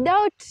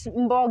 Without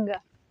mboga.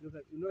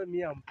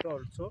 Me, I'm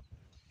tall, so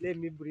let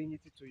me bring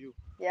it to you.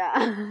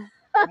 Yeah.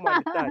 Come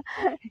and touch.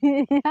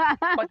 Yeah.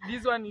 But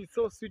this one is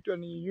so sweet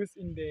when you use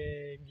in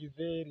the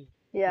githeri.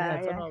 Yeah,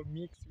 It's yeah. somehow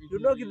mixed with You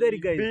know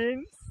githeri, guys?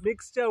 beans,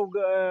 Mixture of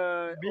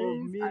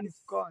beans and means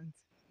corn.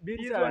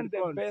 beans This and one's the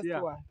corns, best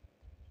yeah. one.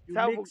 You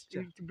So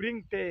mixture. to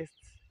bring taste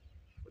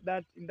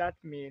that in that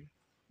meal,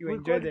 you We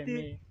enjoy call the it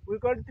meal. we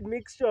call it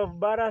mixture of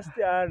ballast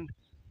and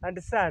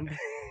sand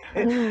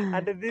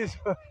and this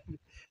one.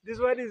 This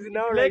one is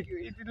now It's like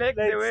like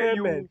the way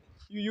semen.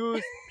 you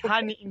use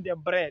honey in the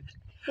bread.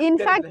 In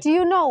That is fact,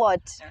 you know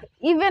what?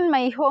 Even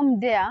my home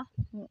there,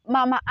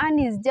 Mama Ann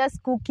is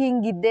just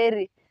cooking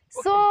githeri.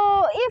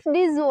 So if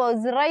this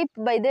was ripe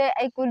by there,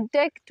 I could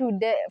take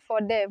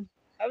for them.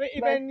 I mean,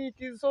 even it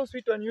is so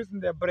sweet when using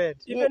the bread.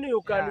 Even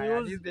you can Yeah,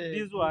 use this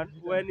this one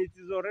when it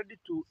is already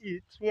to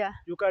eat. Yeah,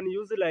 You can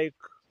use like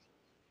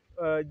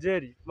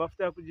jelly,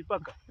 mafuta ya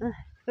kujipaka.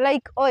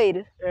 like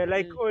oil.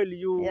 Like oil,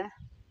 you Yeah.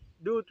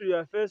 do to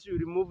your face, you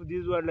remove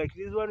this one. Like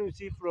this one you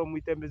see from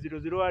Witembe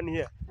 001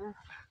 here.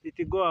 It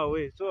will go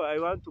away. So I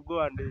want to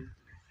go and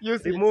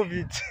Use remove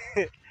it.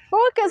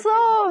 Okay,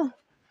 so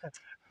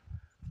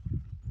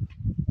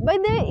by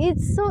the way,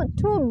 it's so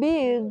too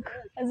big.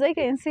 As I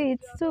can see,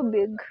 it's too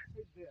big.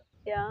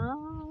 Yeah,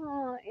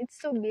 it's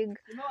so big.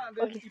 You know, and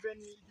then Okay. even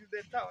in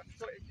the town,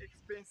 so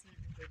expensive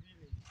in the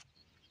village.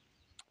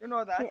 You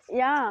know that?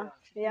 Yeah,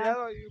 yeah.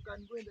 Yeah, you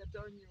can go in the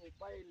town, you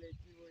buy like,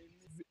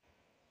 it's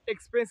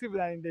expensive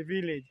than in the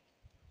village.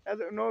 As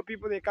you know,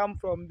 people they come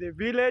from the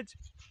village,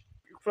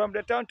 from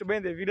the town to buy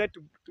in the village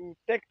to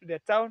take to the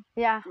town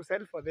Yeah. to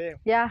sell for them.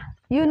 Yeah,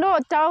 you know,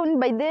 town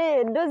by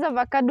those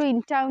avocado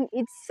in town,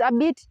 it's a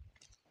bit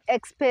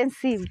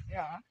expensive.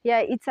 Yeah. Yeah,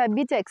 it's a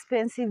bit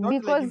expensive Not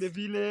like because in the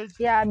village.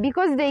 yeah,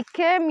 because they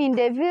came in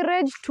the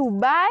village to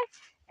buy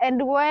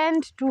and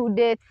went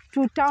to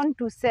town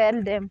to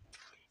sell them.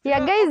 You Yeah,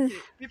 know, guys.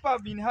 okay, people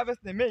have been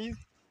harvesting the maize.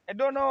 I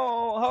don't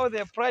know how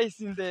the price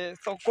in the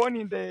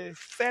Sokoni in the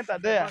center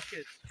there,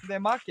 the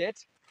market.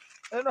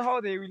 I don't know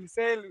how they will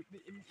sell.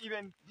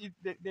 Even if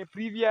the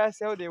previous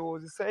how they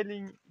was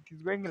selling, it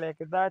is going like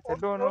that. I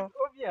don't know.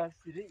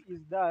 Obviously,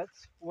 is that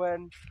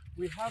when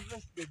we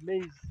harvest the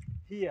maize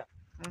here,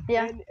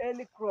 Yeah.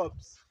 any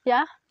crops,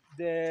 Yeah.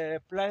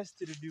 the price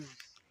to reduce.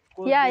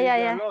 'Cause Yeah, there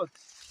yeah, is yeah. a lot.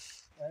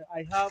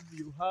 I have,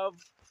 you have,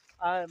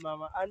 I,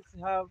 Mama Auntie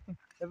have,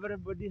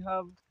 everybody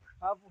have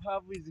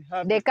is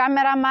having. The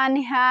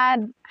cameraman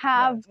have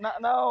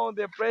Now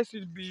the price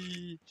will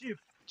be cheap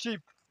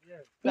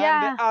Yes. than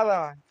yeah. the other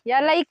one. Yeah,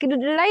 like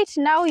right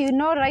now, you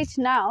know, right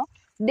now,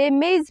 the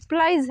maize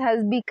price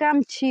has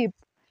become cheap.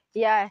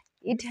 Yeah,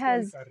 it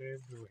has. Are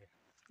everywhere.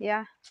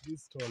 Yeah.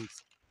 These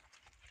stones.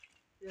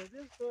 Yeah,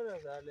 these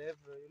stones are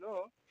everywhere, you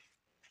know.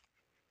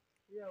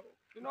 Yeah,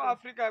 You know,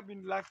 Africa have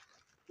been like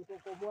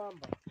tuko kwa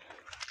mwamba.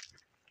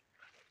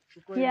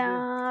 Tuko in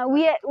Yeah,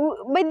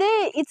 but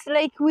they, it's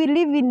like we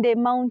live in the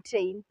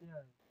mountain. the- yeah.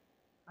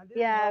 And this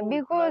is Yeah, how we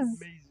plant because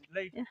maize,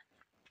 like yeah.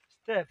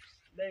 steps,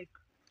 like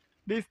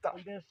this stuff.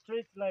 in the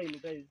straight line,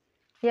 guys.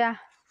 Yeah,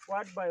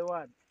 One by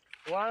one,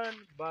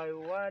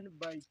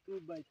 by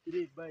two, by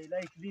three, by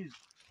like this.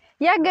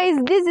 yeah,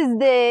 guys, this is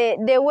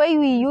the way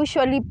we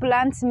usually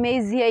plant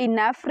maize here in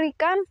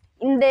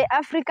the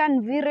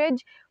African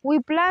village. We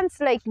plant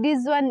like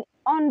this one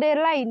on the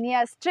line,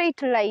 yeah,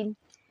 straight line.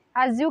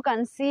 As you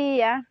can see,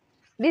 yeah,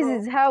 this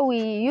is how we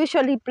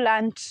usually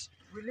plant.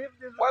 We leave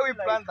this Why one we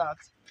like plant that?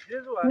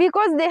 this one.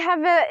 Because they have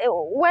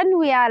when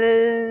we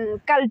are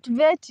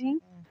cultivating,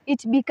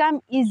 it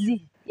become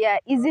easy. Yeah,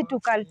 easy to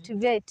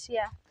cultivate.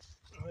 Yeah,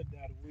 Oh, they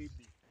are way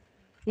big.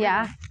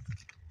 yeah.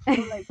 So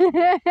like,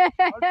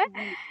 how do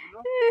we,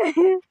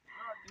 you know,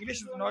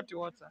 English is not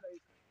water.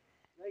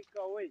 like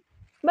away.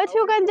 But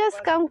you can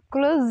just come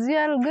close. You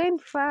are going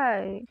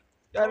far. You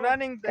are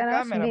running the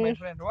Cannot camera, my be.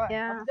 friend. Why?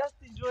 Yeah. I'm just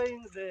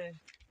enjoying the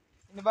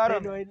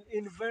Environment.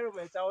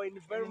 environment, our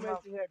environment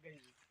here,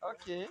 guys.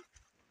 Okay.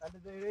 And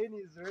the rain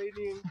is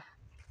raining.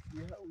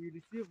 We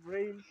receive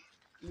rain.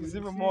 We It's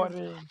even receive- more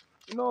rain.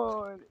 You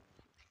know,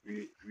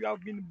 we have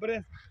been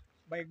blessed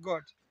by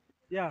God.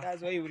 Yeah.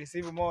 That's why we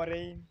receive more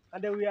rain.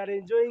 And then we are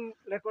enjoying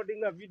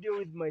recording a video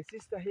with my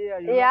sister here.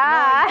 You know.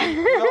 Yeah.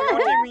 You know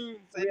what I mean?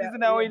 So We this are- is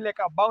now we- like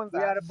a bouncer.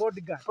 We are a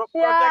bodyguard.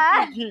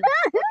 Yeah. Protecting him.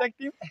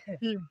 Protecting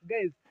him.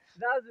 Guys,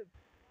 that's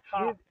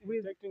Her.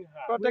 with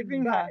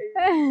Protecting her.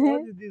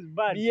 What is this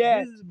bird?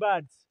 Beard. This is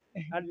birds.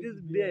 And this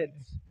beard.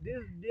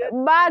 This beard.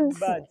 Birds,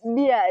 Birds.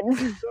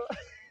 beards. So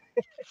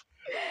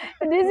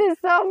This is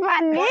so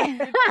funny.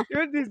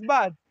 Use this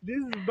bird. this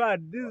is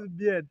bird. This is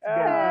beard.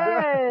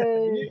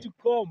 Hey. You need to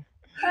comb.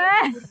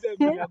 Put them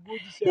in a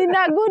good shape. In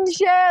a good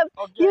shape.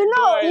 Okay, You go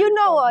know, ahead, you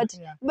know come. what?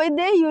 Yeah. By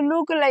then you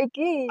look like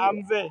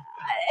I'm there.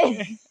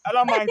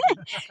 Hello, monkey.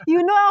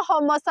 you know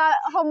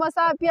Homo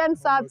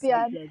sapiens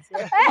sapien.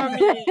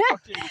 Okay.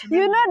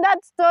 You know that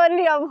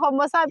story of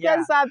Homo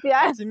sapiens Yeah.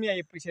 sapien. To me, I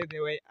appreciate the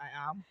way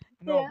I am.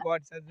 No, Yeah.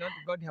 God says not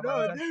God have No,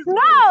 a this,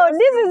 No,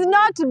 this is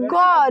not that's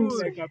God.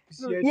 like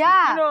appreciation.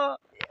 Yeah. You know,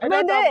 I But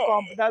don't have they-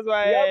 comp. That's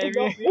why You have, I to, you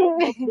have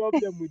no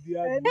problem with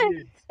your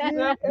beard.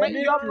 When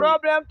you have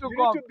problem to You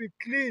come. need to be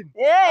clean.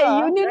 Yeah,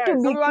 you need yes. to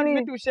So be you want me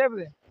clean. to shave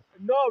them?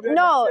 No, we are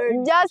No, not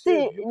saying to just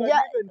shave. You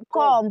can even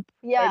comb.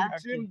 Yeah.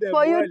 and trim them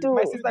For you well. to-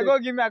 My sister go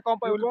give me a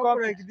comp. I You will comb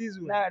comp like this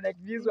one. Nah, like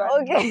this one.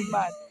 Okay. This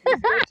man.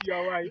 It's not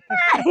your wife.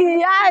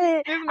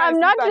 Yeah, This my I'm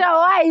not sister. your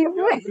wife.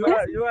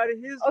 You are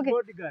his Okay.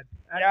 bodyguard.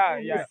 And Yeah,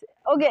 he yeah. is-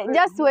 Okay,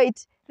 just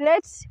wait.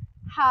 Let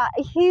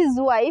his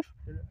wife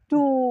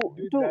to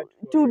Do to that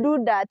for to him.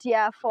 do that,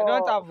 yeah, I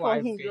don't have for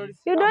wife, him. guys.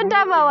 You I'm don't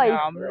have a looking wife?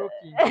 now, I'm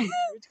looking.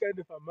 Which kind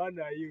of a man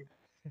are you?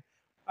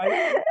 I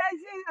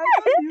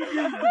told you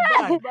this is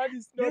bad. But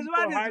it's This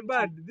not one for is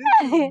bad. hunting.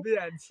 This is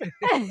beard.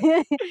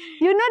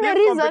 You know the This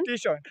reason?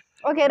 competition.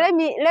 Okay,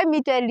 let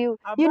me tell you.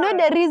 A You know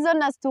man- the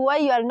reason as to why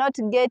you are not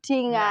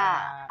getting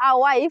Yeah. a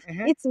wife?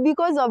 Uh-huh. It's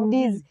because of Of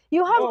this. this.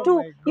 You have Oh to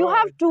my you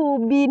have God.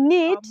 to be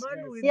neat. A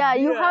man with Yeah,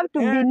 you have to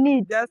beard be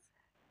neat. Just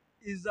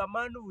is a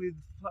man with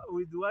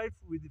wife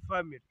with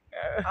family.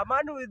 A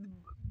man with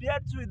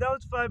beards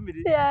without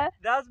family. Yeah.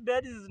 That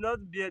beard is not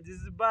beard.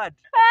 It's bad.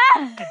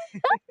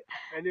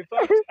 And in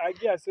fact,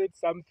 Agia said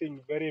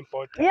something very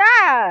important.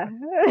 Yeah.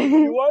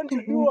 You want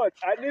to do what?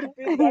 I need to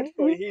repeat that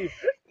for him.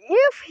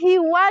 If he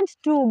wants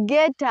to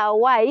get a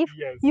wife,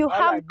 Yes. you all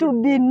have are to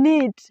good be men.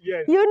 neat.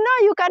 Yes. You know,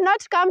 you cannot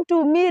come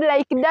to me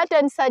like that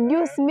and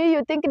seduce me.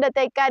 You think that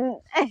I can,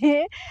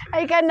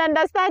 I can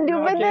understand you,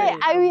 but then Okay.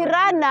 I will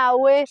run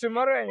away.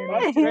 tomorrow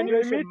But when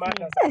you situation meet me,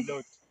 matters a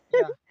lot.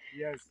 yeah,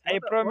 Yes. I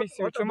promise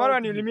you, tomorrow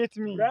when you meet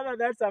me. Brother,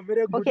 that's a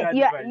very good Okay,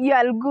 advice. you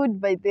are good,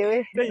 by the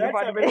way. Thank you That's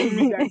for a very advising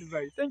me. good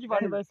advice. Thank you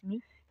for advising me.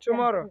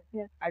 Tomorrow,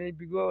 Yeah. I'll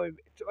be go.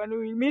 When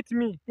we meet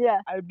me, Yeah,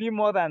 I'll be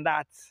more than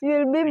that. you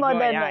will be more Go,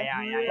 than yeah, that.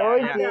 yeah, Yeah, yeah,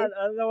 Okay. and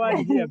another one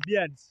here,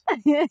 beards.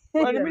 When you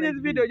Yeah, meet like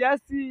this video,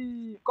 just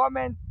see,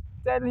 comment,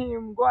 tell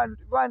him, go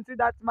and see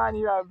that man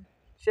you have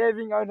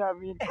shaving out of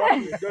me.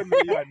 We don't know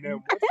your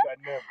name. What's your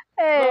name?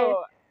 Hey,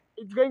 Go,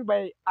 it's going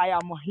by I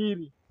am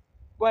Mahiri.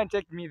 Go and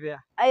check me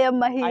there. I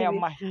am I am Mahiri.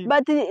 Mahiri.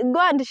 But go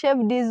and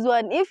shave this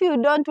one. If you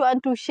don't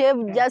want to shave,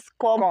 just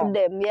comb Comb.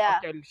 them. Yeah.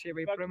 Okay, I'll shave.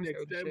 In I fact, promise I next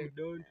will time shave.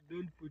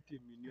 don't put him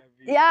in your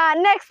video. Yeah,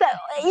 next time.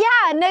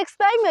 Yeah, next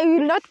time I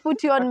will not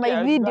put you on Okay, my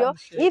I'll go video and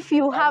shave. if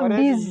you I'm have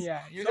already this.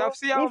 here. You So, have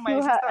seen how if my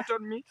you sister ha-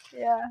 told me.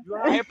 Yeah. You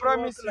have I to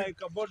promise walk you. like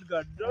a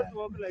bodyguard. Don't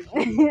walk like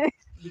this.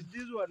 With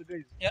this one,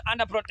 guys. Yeah,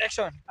 under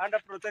protection. Under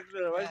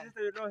protection. My Yeah.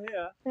 sister, you know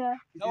here. Yeah.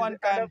 it No is one under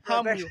can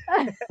harm you.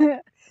 protection.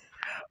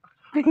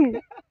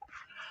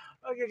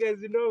 Okay, guys,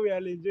 you know we are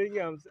enjoying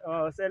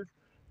ourselves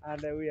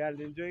and we are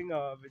enjoying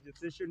our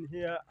vegetation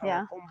here, Yeah.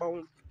 our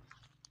compound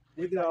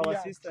with Yeah, our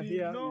yeah, sister tree,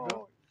 here. no, You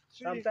know,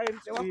 tree,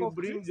 sometimes the work we of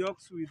bring trees.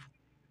 jokes with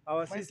our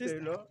My sister. sister.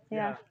 You know,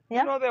 Yeah. You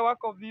Yeah. know the work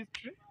of this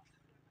tree?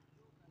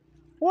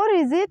 What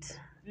is it?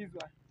 This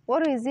one.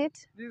 What is it?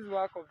 This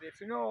work of this.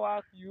 You know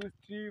work use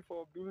tree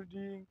for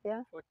building,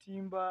 Yeah. for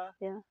timber,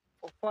 Yeah.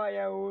 for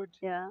firewood.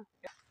 Yeah.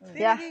 Mm.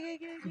 Yeah.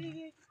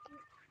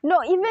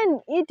 No,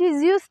 even it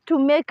is used to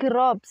make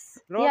ropes.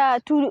 Ropes? Yeah,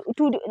 to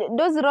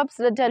those ropes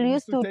that are We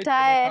used to take for the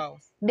tie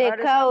cows. the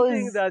And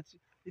something cows. that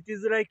it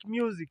is like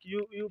music.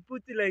 You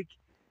put it like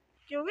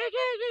you,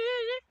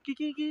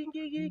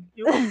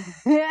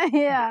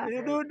 Yeah.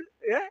 you do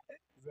yeah.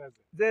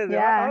 Zeze.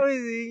 Yeah. How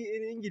is it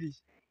in English?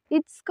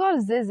 It's called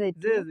zeze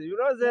too. Zeze. You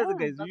know Zeze, Yeah.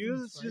 guys. That's You in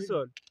use Swahili.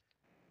 chisel.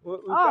 We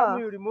Oh. come,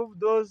 you remove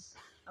those.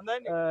 And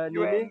then Nini?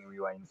 when we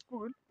were in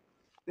school,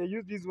 they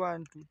use this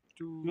one to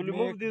You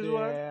remove make this the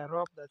one?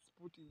 rope that's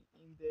put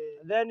in the.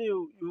 And then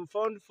you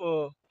found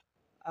for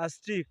a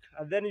stick,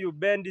 and then you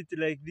bend it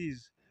like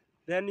this.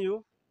 Then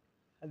you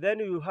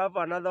have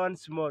another one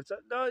small. So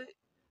now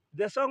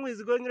the song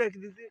is going like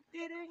this.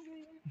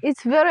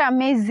 It's very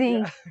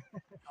amazing.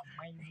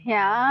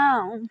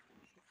 Yeah.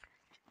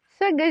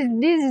 So guys,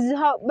 this is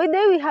how. By the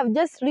way, we have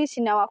just reached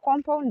in our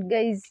compound,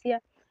 guys. Yeah,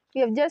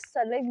 we have just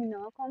arrived in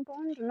our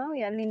compound. Now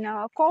we are in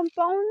our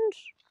compound.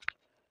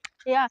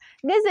 Yeah,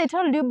 guys, I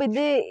told you, but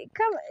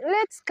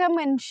let's come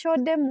and show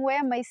them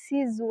where my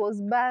sis was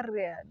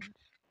buried.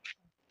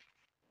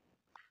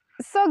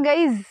 So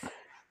guys,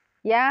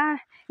 yeah,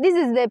 this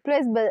is the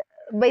place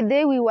by the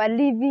way we were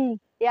living.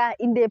 Yeah,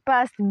 in the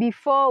past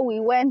before we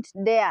went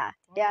there.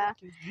 Yeah,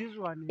 Okay, this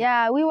one.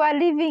 yeah, we were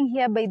living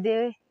here by the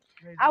way.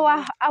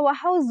 Our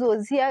house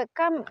was here.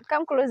 Come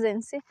close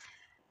and see.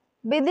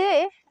 By the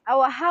way,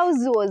 our house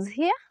was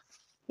here.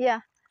 Yeah,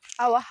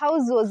 our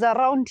house was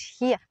around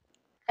here.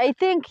 I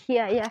think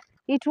here. Yeah,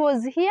 it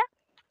was here.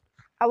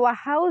 Our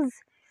house,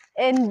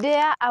 and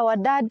there our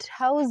dad's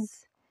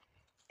house,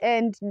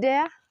 and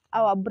there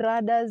our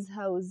brother's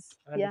house.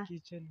 And Yeah, the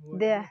kitchen was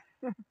there.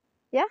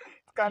 Yeah,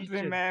 Can't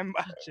Kitchen. remember.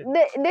 kitchen.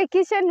 the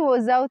kitchen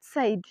was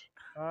outside.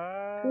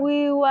 Ah,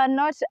 We were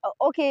not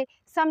okay.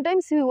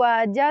 Sometimes we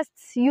were just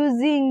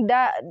using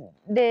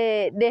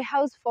the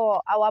house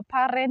for our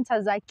parents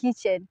as a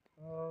kitchen.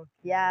 okay.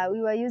 Yeah,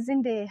 we were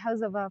using the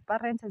house of our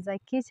parents as a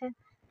kitchen.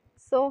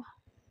 So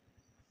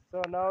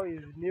now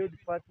is new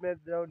department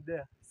down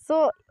there.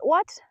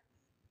 What?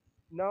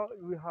 Now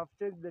we have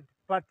changed the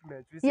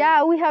department. We say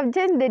Yeah, we have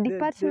changed the the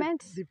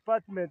department.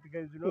 department,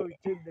 guys. You know, we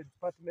changed the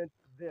department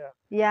there.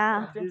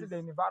 Yeah, Change the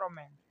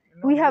environment.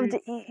 You know, we have.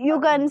 You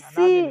can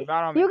see.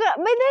 environment. You can.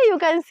 But then you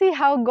can see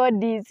how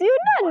God is. You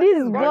know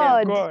this God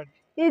God. is God.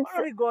 It's.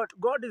 Only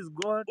God is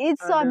God.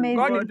 It's so and amazing.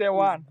 God is the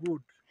one.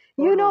 Good.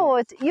 You know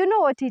Always. what? You know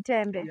what,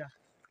 Itembe? Yeah.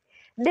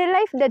 The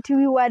life that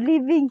we were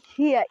living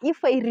here,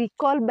 if I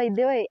recall, by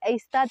the way, I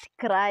start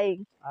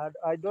crying.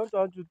 I don't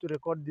want you to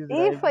record this. If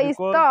live I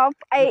because, stop,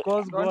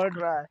 because Don't God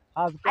cry.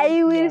 has come I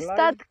to will your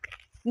start. life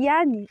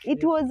Yani,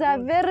 it was a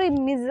very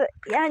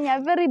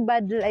a very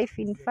bad life,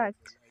 in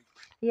fact.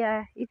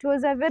 Yeah, it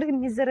was a very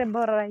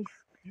miserable life.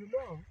 You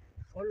know,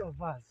 all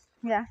of us.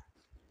 Yeah,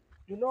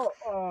 You know,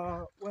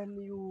 when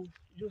you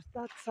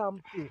start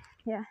something,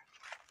 yeah,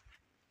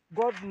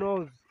 God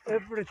knows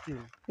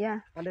everything, yeah.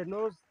 and He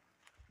knows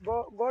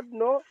God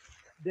knows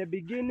the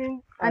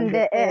beginning And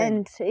the the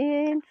end,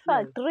 in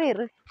fact,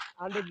 really.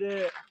 and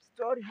the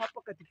story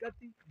hapa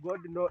katikati. God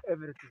know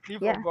everything.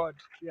 Live Yeah. for God.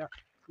 Yeah,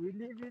 we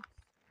leave it.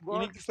 In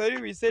God,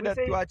 Kiswahili we say we that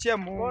say tuachie God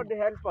Mungu.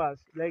 help us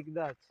like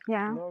that.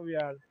 Yeah. You know, we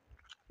are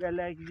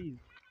like this.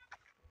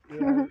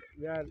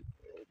 We are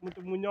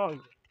mtu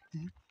munyonge.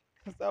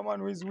 Someone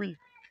who is weak.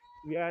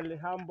 We are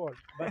humble,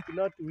 but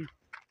not weak.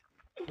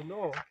 You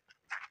know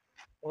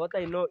what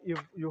I know? If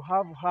you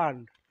have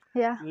hand,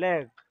 Yeah,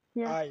 leg,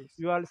 yeah, Eyes.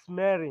 you are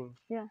smelling,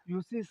 yeah,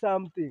 you see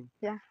something,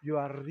 yeah. you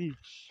are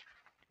rich.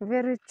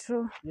 Very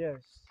true.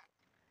 Yes,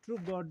 through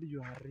God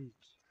you are rich.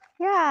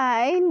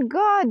 Yeah, in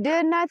God,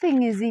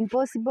 nothing is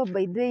impossible.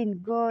 By the way,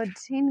 in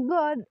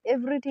God,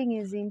 everything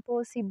is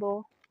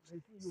impossible. I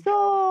see you have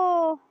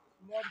So,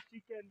 small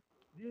chicken.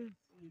 This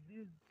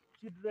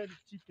children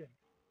chicken.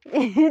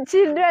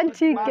 children But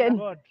chicken,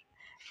 God,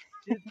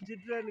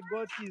 children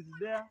God is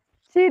there.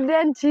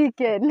 children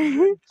chicken.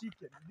 Children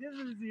chicken. This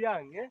is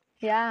young, eh?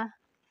 Yeah,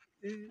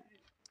 Is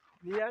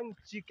young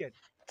chicken.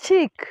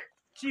 chick.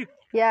 Chick.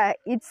 Yeah,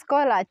 it's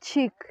called a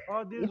chick.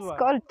 Oh, this It's one.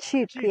 called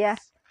chick. Yeah,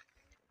 Chicks.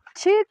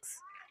 chicks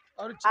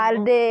Or are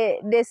chingo.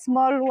 the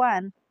small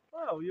one.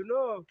 Oh, you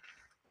know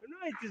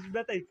it is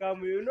better I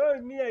come. You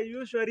know me, I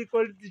usually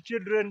call the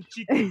children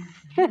chicken.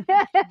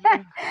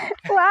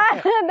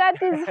 Wow, that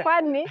is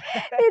funny.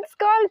 It's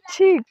called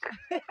chick.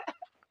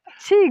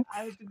 Chicks.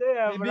 And today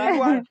I'm The big like,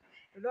 one.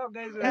 you know,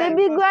 guys, The when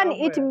big go one,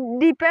 it somewhere,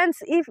 depends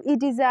if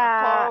it is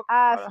cock or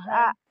a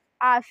hen.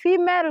 a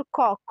female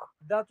cock.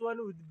 that one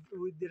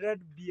with the red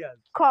beard,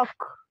 Cock.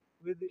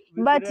 with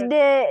But the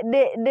red.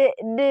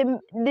 the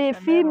The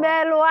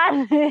female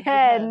one,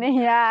 hen,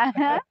 yeah,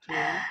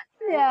 Okay.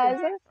 yeah.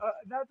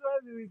 That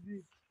one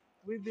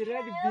with the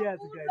red beard,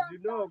 guys. You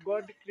know,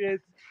 God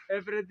creates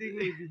everything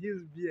with His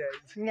beard.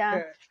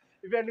 Yeah,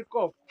 Even the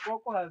cock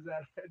has a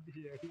red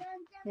beard.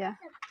 yeah.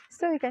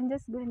 So you can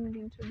just go and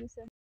introduce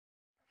them.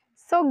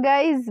 So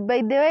guys,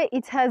 by the way,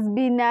 it has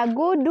been a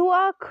good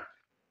work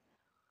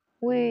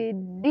with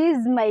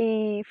these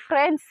my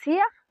friends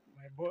here.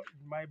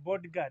 My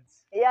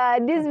bodyguards. Yeah,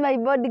 this is my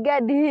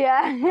bodyguard here.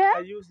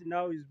 I use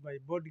now is my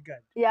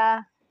bodyguard.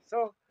 Yeah,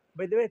 So,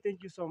 by the way,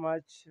 thank you so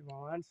much,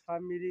 Mawan's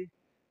family,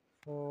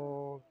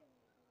 for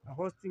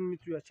hosting me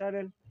to your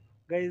channel.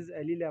 Guys, I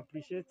really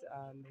appreciate,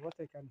 and what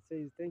I can say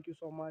is thank you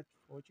so much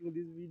for watching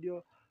this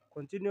video.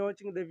 Continue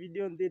watching the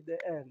video until the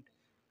end.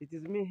 It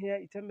is me here,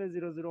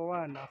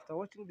 Itembe001. After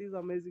watching this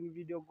amazing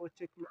video, go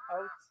check me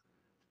out,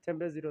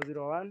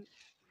 Itembe001.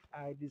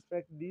 I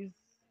respect this.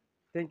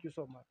 Thank you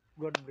so much.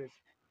 God bless.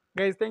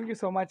 Guys, thank you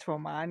so much for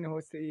my aunt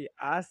hosting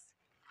us.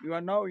 You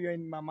are now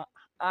in Mama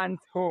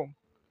Aunt's home.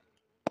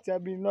 It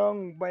has been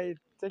long by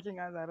taking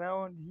us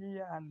around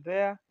here and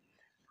there.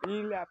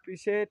 Really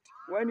appreciate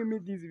when you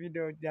meet this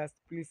video. Just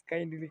please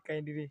kindly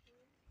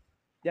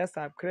just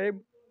subscribe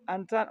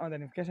and turn on the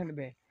notification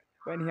bell.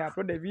 When he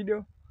upload the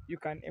video, you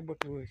can able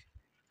to watch.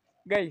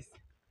 Guys,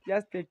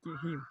 just taking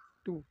him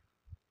to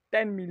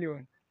 10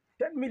 million.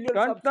 10 million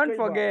Don't subscribers.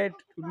 forget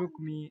to look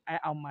me. I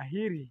am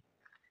Mahiri.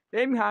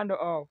 Let me hand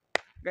off.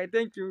 Guys,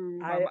 thank you,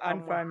 Mama I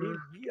and am family.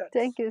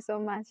 thank you so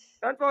much.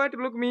 Don't forget to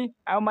look me.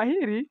 I'm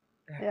Mahiri.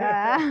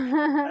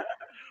 Yeah.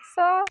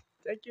 So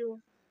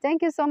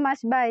Thank you. so much.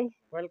 Bye.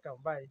 Welcome.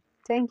 Bye.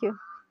 Thank you.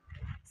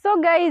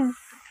 So guys,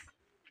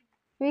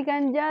 we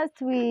can just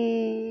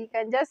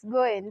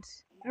go and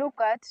look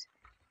at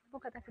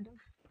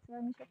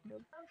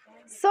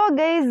so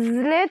guys,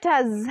 let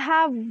us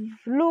have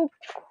look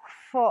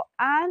for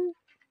Anne.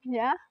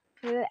 Yeah.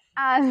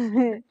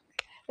 Anne.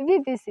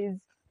 VPCs.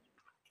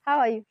 How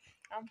are you?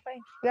 I'm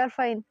fine. You are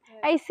fine.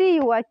 Yeah. I see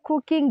you are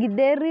cooking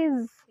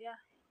dairies. Yeah.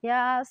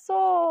 Yeah.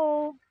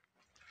 So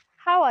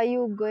how are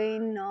you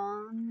going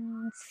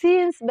on?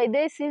 Since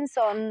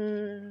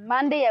on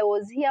Monday I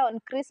was here on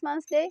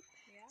Christmas Day.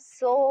 Yeah.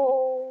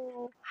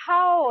 So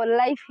how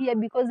life here,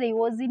 because I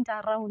wasn't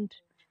around.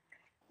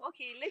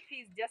 Okay, life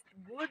is just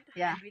good.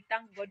 Yeah. And we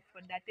thank God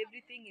for that.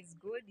 Everything is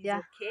good. It's Yeah.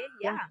 okay.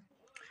 Yeah.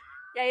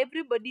 Yeah.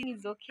 Everybody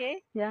is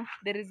okay. Yeah.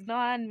 There is no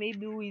one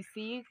maybe who is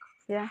sick.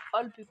 Yeah.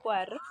 All people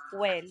are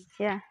well.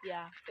 Yeah.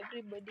 Yeah.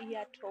 Everybody here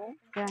at home.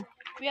 Yeah.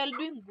 We are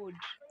doing good.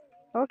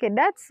 Okay,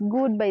 that's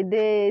good.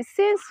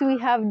 Since we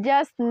have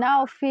just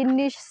now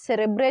finished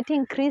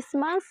celebrating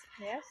Christmas,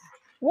 Yes.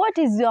 what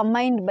is your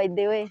mind, by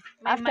the way,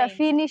 My after mind.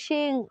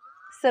 finishing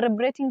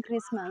celebrating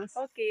Christmas?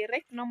 Okay,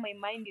 right now my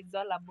mind is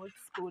all about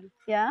school.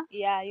 Yeah.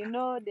 Yeah, you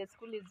know the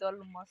school is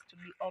almost to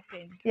be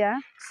opened. Yeah.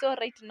 So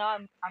right now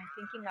I'm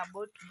thinking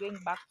about going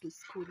back to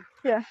school.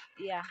 Yeah.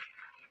 Yeah.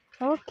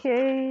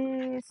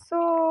 Okay,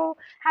 so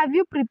have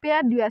you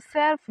prepared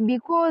yourself,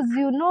 because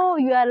you know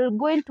you are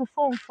going to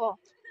Form 4?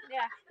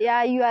 Yeah.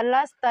 Yeah, you are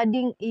last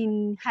studying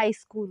in high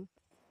school.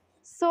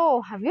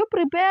 So, have you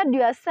prepared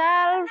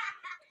yourself?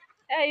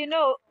 You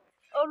know,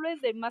 always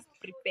I must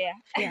prepare.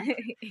 Yeah.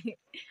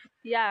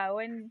 Yeah,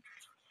 when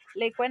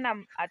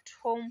I'm at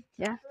home,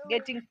 Yeah.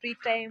 getting free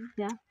time,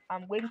 Yeah.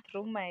 I'm going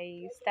through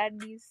my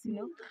studies,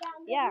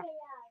 Yeah,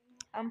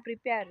 I'm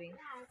preparing.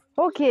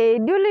 Okay,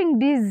 during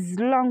this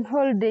long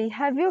holiday,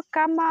 have you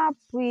come up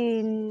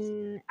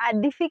in a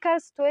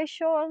difficult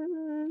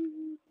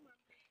situation?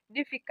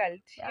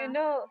 Difficult, Yeah.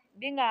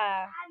 being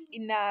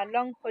in a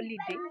long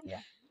holiday.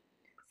 Yeah.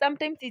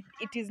 Sometimes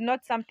it is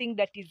not something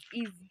that is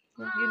easy,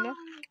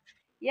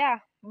 Yeah,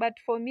 but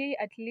for me,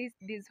 at least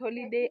this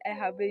holiday, I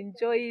have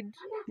enjoyed.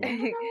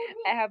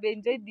 I have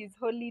enjoyed this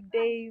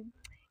holiday.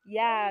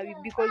 Yeah,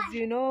 because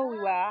we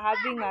were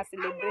having a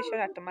celebration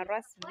at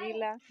Maras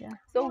Villa, Yeah.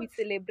 so we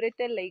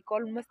celebrated like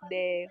almost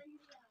the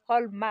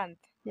whole month.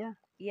 Yeah.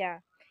 Yeah,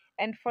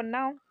 and for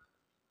now,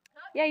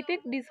 yeah, I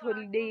think this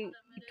holiday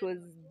it was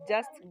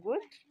just good.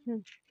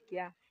 Hmm.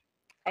 Yeah,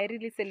 I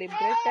really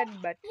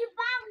celebrated, but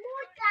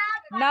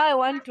now I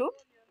want to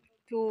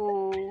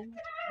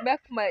make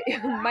my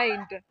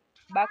mind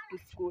back to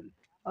school.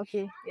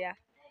 Okay. Yeah.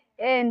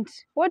 And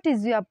what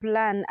is your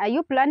plan? Are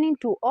you planning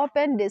to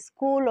open the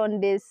school on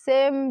the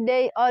same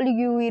day or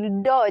you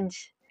will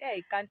dodge? Yeah,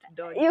 I can't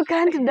dodge. You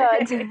can't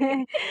dodge.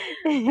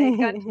 I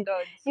can't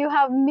dodge. You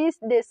have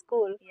missed the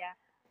school. Yeah.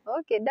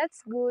 Okay,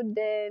 that's good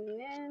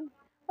then.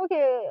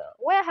 Okay,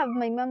 where have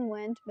my mom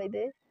went by the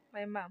way?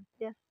 My mom.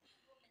 Yeah.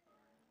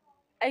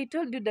 I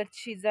told you that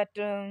she's at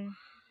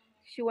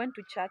she went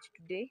to church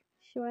today.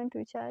 She went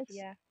to church.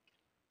 Yeah.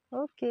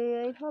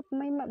 Okay, I hope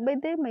my mom, by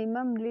then my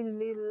mom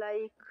really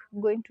like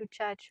going to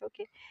church.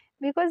 Okay,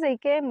 because I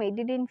came, I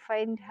didn't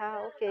find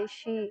her. Okay,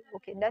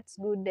 okay, that's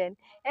good then.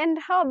 And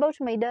how about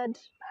my dad?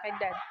 My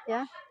dad.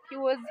 Yeah. He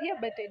was here,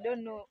 but I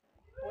don't know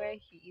where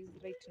he is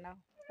right now.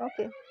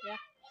 Okay. Yeah.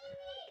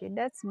 Okay,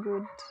 that's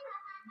good.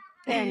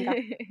 Tenga.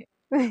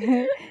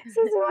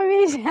 Sisi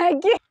mami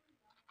shaki.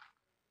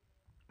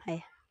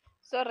 Haya.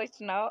 So right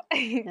now,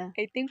 Yeah.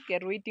 I think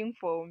we're waiting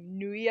for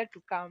New Year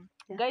to come.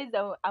 Yeah. Guys,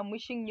 I'm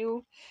wishing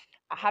you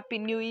a happy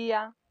New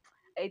Year.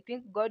 I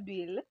think God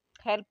will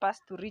help us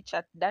to reach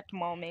at that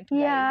moment, guys.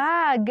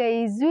 Yeah,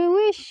 guys, we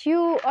wish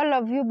you, all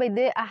of you, by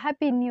the a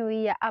happy new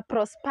year, a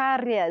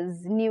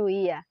prosperous new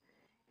year.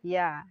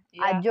 Yeah,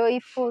 Yeah. a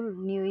joyful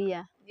new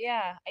year.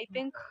 Yeah, I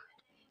think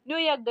New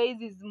Year,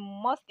 guys, is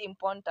most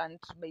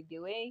important, by the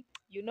way.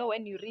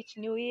 When you reach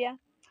New Year,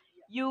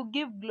 you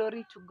give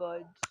glory to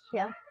God.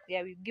 Yeah.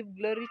 Yeah, we give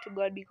glory to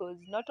God because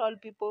not all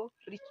people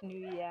reach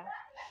New Year.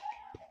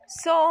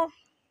 So,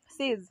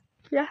 sis,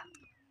 Yeah.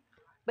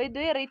 by the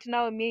way, right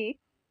now,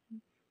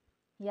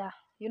 yeah,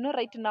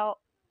 right now,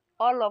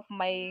 all of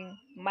my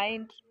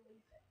mind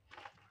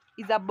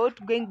is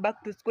about going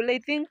back to school. I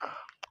think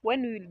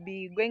when we will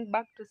be going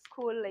back to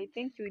school, I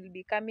think you will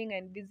be coming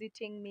and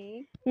visiting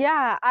me.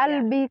 Yeah,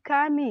 I'll Yeah. be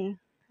coming.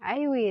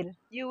 I will.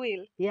 You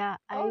will. Yeah,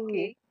 I will.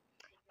 Okay.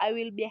 I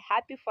will be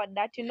happy for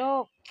that.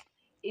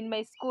 In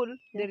my school,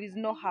 Yeah. there is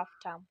no half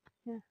term.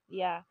 Yeah.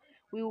 Yeah.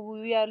 We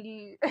are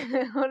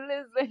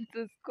always went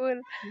to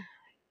school.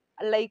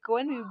 Like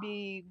when we'll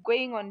be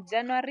going on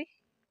January,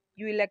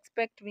 you will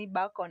expect me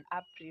back on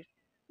April.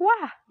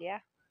 Wow, Yeah.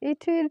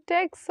 it will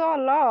take so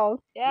long.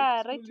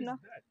 Yeah, right now.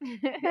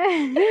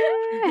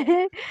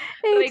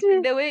 It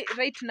will-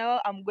 Right now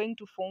I'm going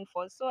to Form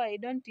 4, so I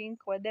don't think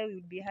whether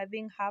we'll be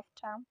having half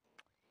term.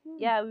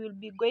 Yeah, we will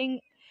be going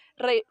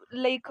right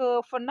like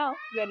for now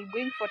we are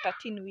going for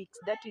 13 weeks.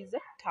 That is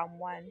term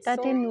 1.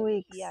 13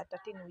 weeks. Yeah,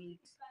 13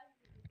 weeks.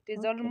 It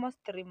is Okay. almost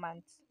 3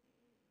 months.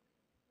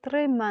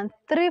 3 months,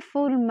 3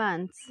 full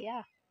months.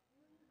 Yeah.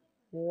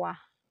 Wow.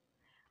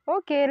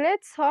 Okay,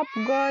 let's thank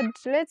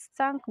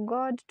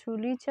God to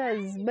reach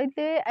us. By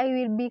the way, I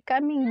will be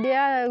coming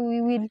there.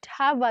 We will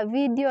have a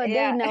video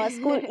there Yeah. in our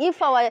school if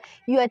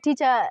your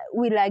teacher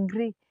will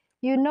agree.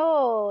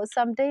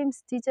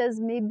 Sometimes teachers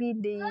maybe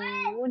they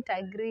won't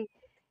agree.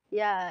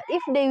 Yeah,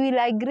 if they will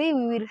agree,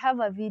 we will have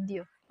a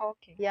video.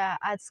 Okay. Yeah,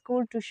 at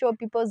school to show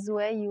people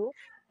where you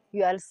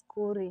are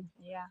schooling.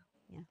 Yeah.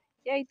 Yeah.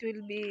 Yeah, it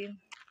will be.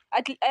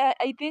 I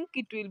think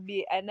it will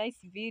be a nice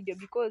video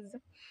because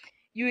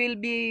you will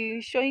be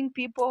showing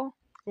people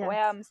Yeah.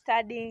 where I'm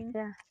studying.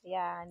 Yeah.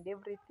 Yeah, and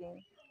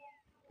everything.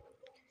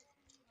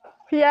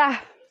 Yeah.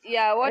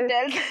 Yeah. What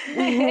else?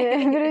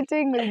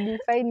 Everything will be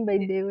fine by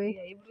the way.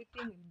 Yeah,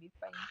 everything will be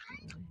fine.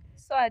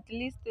 So at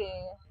least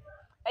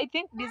I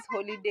think this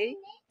holiday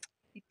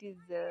it is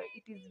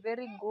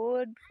very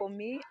good for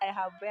me. I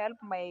have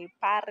helped my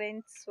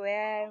parents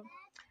where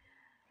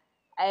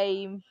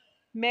I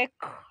make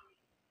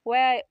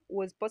where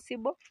was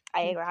possible.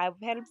 I have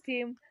helped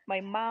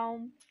my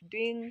mom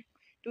doing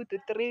 2 to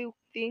 3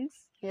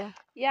 things. Yeah.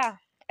 Yeah,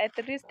 at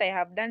least I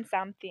have done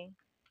something.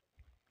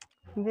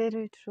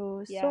 Very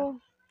true. Yeah. So,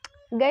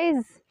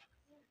 guys,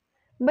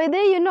 by the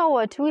way, you know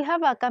what? We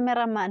have a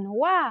cameraman.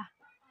 Wow.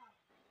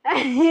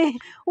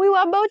 we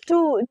were about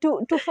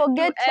to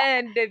forget. To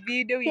end the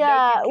video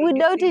Yeah,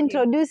 without him.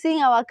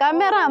 introducing our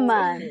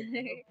cameraman.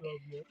 No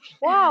problem.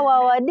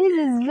 Wow, this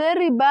is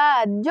very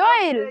bad.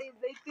 Joel, Guys,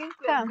 I think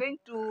we're come. going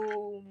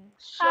to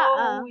show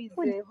Uh-uh.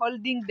 who is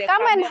holding the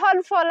Come and camera.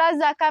 hold for us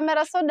a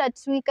camera so that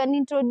we can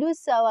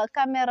introduce our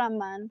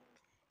cameraman.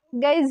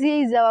 Guys,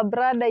 he is our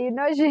brother, you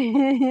know.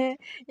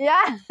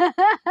 Yeah,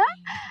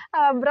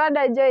 our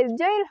brother Joel.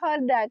 Joel,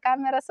 hold the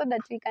camera so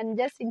that we can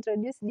just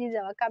introduce this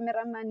our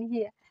cameraman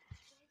here.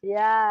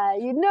 Yeah,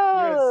 you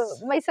know,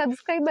 Yes. my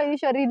subscriber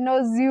usually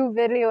knows you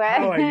very well.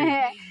 How are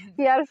you?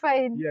 We are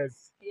fine.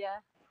 Yes. Yeah.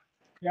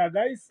 Yeah,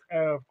 guys,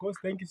 of course,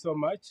 thank you so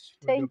much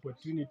for the Thank-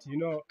 opportunity. You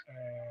know,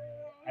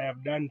 I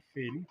have done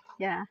film,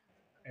 Yeah,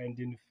 and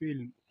in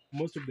film,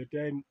 most of the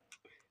time,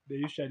 they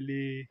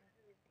usually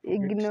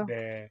forget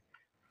ignore.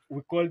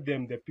 we call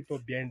them the people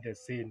behind the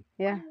scene.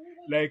 Yeah.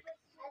 Like,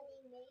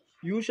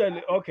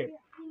 usually, okay,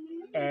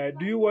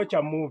 do you watch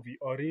a movie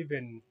or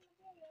even,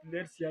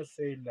 let's just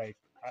say, like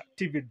a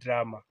TV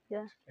drama,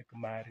 Yeah. like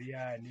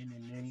Maria, Nini,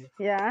 Nini?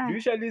 Yeah. Do you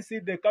usually see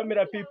the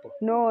camera people?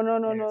 No. So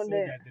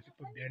The, that the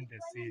people behind the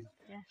scene.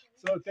 Yeah.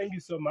 So thank you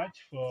so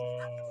much for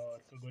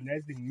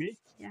recognizing me.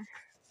 Yeah.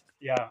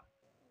 Yeah.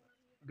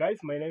 Guys,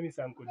 my name is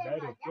Uncle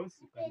Dari. Of course,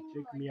 you can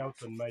check me out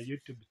on my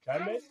YouTube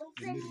channel.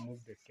 Let me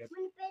remove the cap.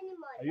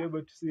 Are you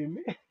able to see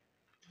me?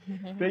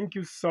 Thank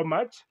you so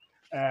much.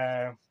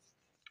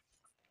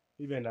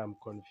 Even I'm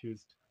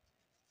confused.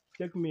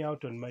 Check me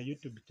out on my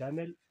YouTube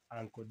channel,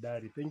 Uncle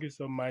Dari. Thank you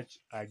so much,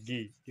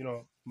 Agi. You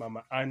know,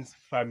 Mama Ann's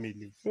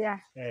family. Yeah.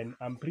 And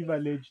I'm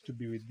privileged to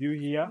be with you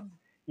here.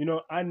 You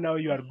know, and now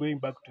you are going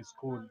back to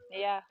school.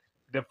 Yeah.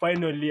 The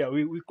final year.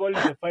 We call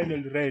it the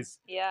final race.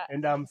 Yeah.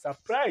 And I'm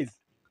surprised.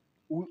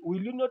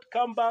 Will you not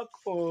come back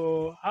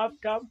for half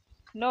term?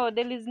 No,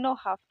 there is no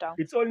half term.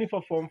 It's only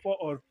for Form 4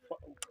 or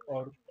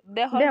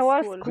The whole The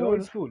whole school. the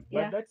whole school. But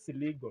Yeah. that's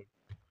illegal.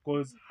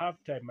 Because half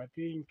time, I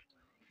think,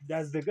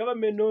 does the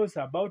government knows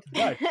about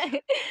that?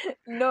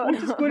 No. Which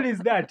school is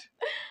that?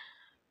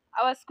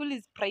 Our school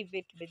is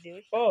private, by the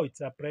way. Oh,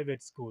 it's a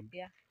private school.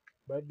 Yeah.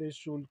 But they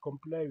should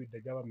comply with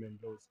the government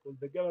laws. Because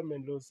the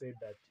government laws say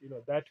that, you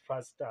know, that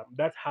first term,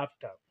 that half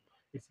term,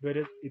 it's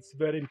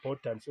very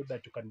important so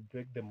that you can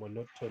break the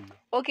monotony.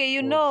 Okay,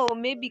 you know,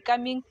 maybe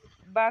coming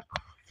back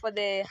for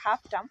the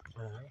half term,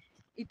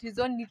 it is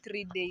only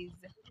 3 days.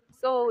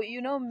 So,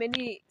 you know,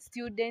 many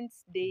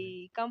students,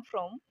 they come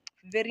from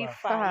very Far.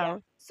 far. Yeah.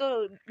 Far.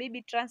 So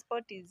maybe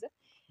transport is,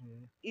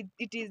 Mm.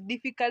 it is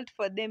difficult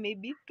for them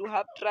maybe to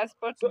have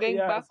transport So, going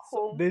yeah, back so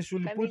home. they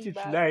should put coming it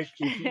back. like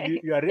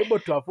if you are able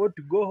to afford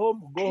to go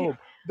home, go home.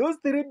 Those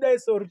 3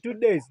 days or 2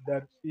 days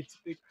that you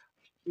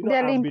know, They're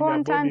have been a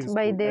important boarding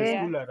by school. the A way.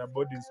 school are a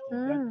boarding school.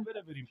 Mm. That's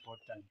very, very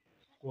important.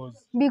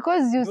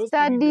 Because you Those 3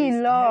 study days,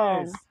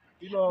 long. yes,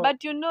 you know,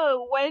 But you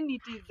know, when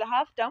it is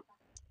half term,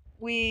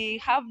 we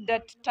have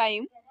that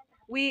time.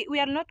 We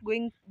are not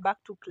going back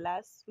to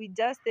class. We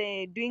just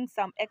doing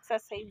some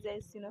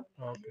exercises, you know.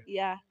 okay.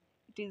 Yeah,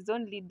 it is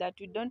only that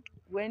we don't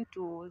went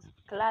to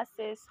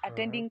classes,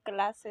 attending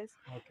classes.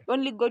 Okay. We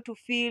only go to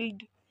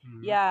field,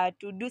 Mhm. yeah,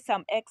 to do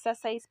some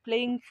exercise,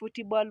 playing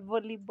football,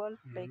 volleyball,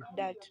 like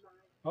that.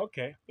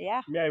 Okay.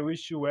 Yeah. May I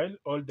wish you well,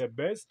 all the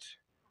best.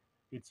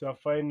 It's your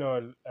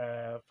final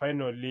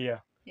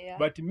year. Yeah.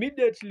 But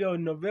immediately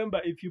on November,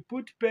 if you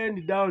put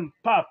pen down,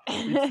 pop,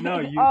 it's now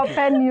YouTube.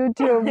 Open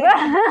YouTube.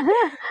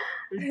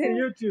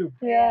 It's YouTube.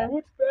 Yeah.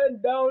 Put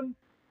pen down.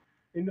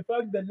 In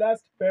fact, the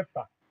last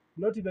paper,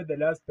 not even the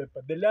last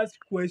paper, the last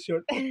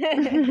question.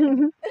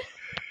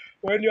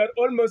 When you are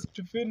almost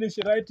to finish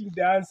writing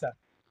the answer,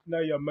 now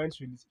your mind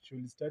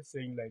should start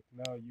saying like,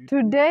 now YouTube.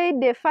 Today,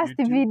 the first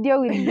YouTube.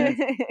 video will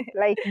be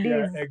like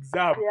Yeah, this.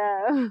 exam.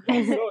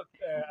 Yeah. So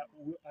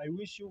I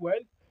wish you well.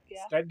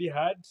 Yeah. Study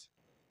hard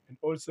and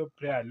also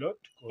pray a lot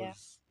Yeah.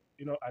 because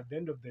you know at the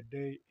end of the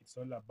day it's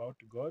all about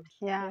God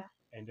Yeah.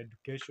 and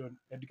education.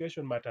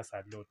 Education matters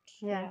a lot.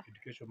 Yeah.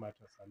 Education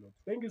matters a lot.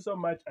 Thank you so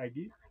much,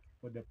 Agi,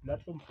 for the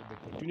platform, for the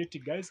opportunity,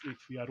 guys. If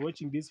you are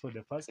watching this for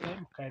the first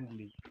time,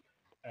 kindly,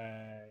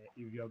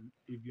 if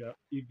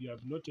you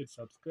have not yet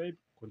subscribed,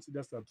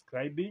 consider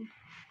subscribing.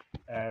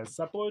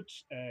 Support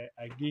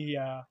Agi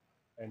here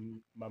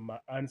and Mama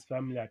Ann's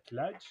family at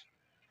large.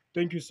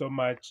 Thank you so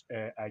much,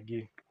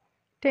 Agi.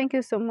 Thank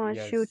you so much,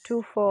 you Yes.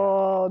 too,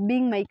 for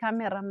being my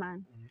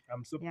cameraman.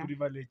 I'm so Yeah.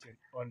 privileged and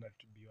honored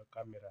to be your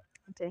camera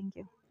Thank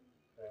you.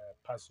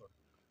 person.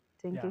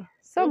 Thank Yeah. you.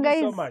 So Thank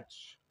guys, you so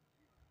much.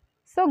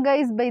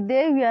 by the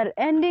way, we are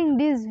ending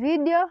this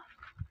video.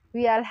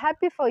 We are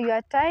happy for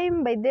your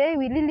time. By the way,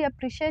 we really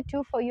appreciate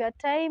you for your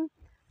time,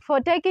 for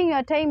taking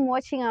your time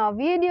watching our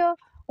video.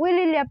 We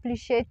really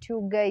appreciate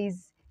you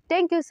guys.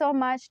 Thank you so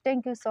much.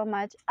 Thank you so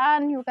much.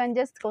 And you can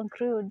just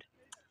conclude.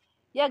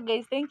 Yeah,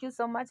 guys, thank you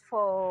so much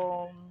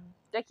for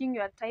taking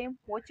your time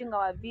watching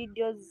our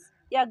videos.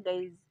 Yeah,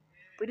 guys,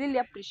 we really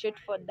appreciate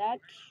for that.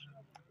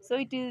 So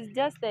it is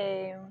just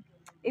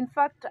in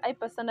fact, I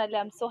personally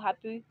am so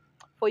happy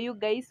for you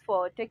guys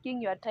for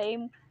taking your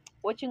time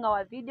watching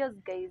our videos,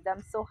 guys.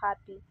 I'm so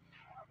happy.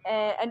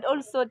 And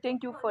also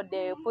thank you for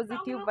the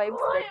positive vibes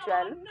that you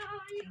are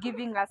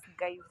giving us,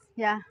 guys.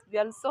 Yeah. We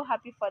are so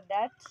happy for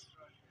that.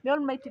 May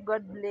Almighty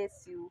God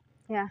bless you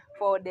Yeah.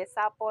 for the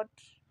support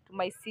to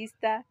my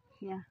sister.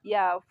 Yeah.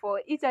 Yeah,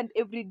 for each and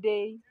every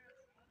day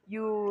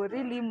you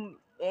really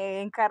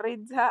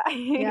encourage her.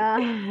 Yeah.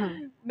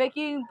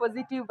 Making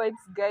positive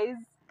vibes, guys.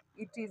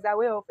 It is a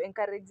way of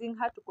encouraging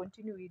her to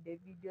continue with the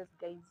videos,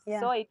 guys. Yeah.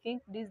 So I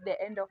think this is the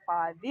end of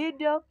our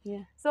video.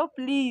 Yeah. So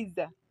please,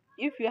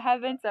 if you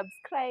haven't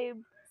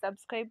subscribed,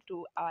 subscribe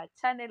to our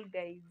channel,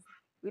 guys.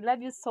 We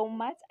love you so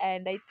much,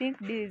 and I think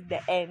this is the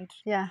end.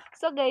 Yeah.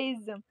 So guys,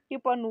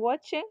 keep on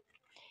watching.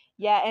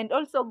 Yeah, and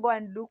also go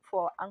and look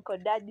for Uncle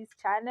Daddy's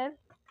channel.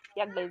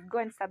 Yeah, guys, go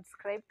and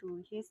subscribe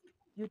to his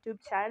YouTube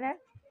channel.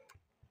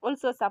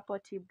 Also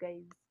support him,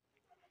 guys.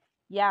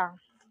 Yeah.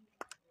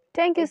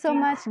 Thank you I so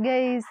think- much,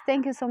 guys.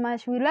 Thank you so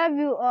much. We love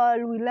you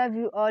all. We love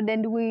you all.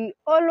 And we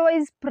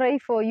always pray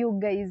for you,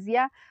 guys.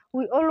 Yeah.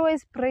 We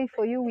always pray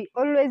for you. We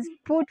always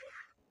put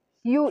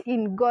you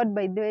in God,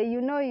 by the way.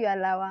 You know you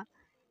are our.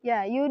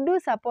 Yeah, you do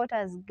support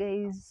us,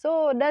 guys.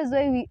 So that's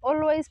why we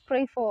always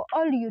pray for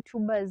all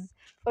YouTubers.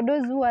 For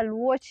those who are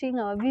watching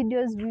our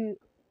videos, we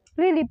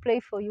really pray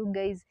for you,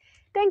 guys.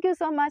 Thank you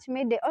so much.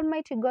 May the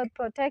Almighty God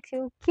protect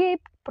you,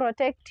 keep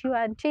protect you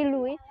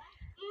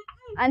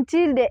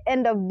until the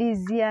end of this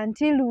year,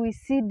 until we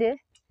see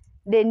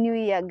the new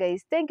year,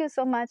 guys. Thank you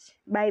so much.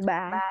 Bye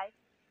bye. Bye.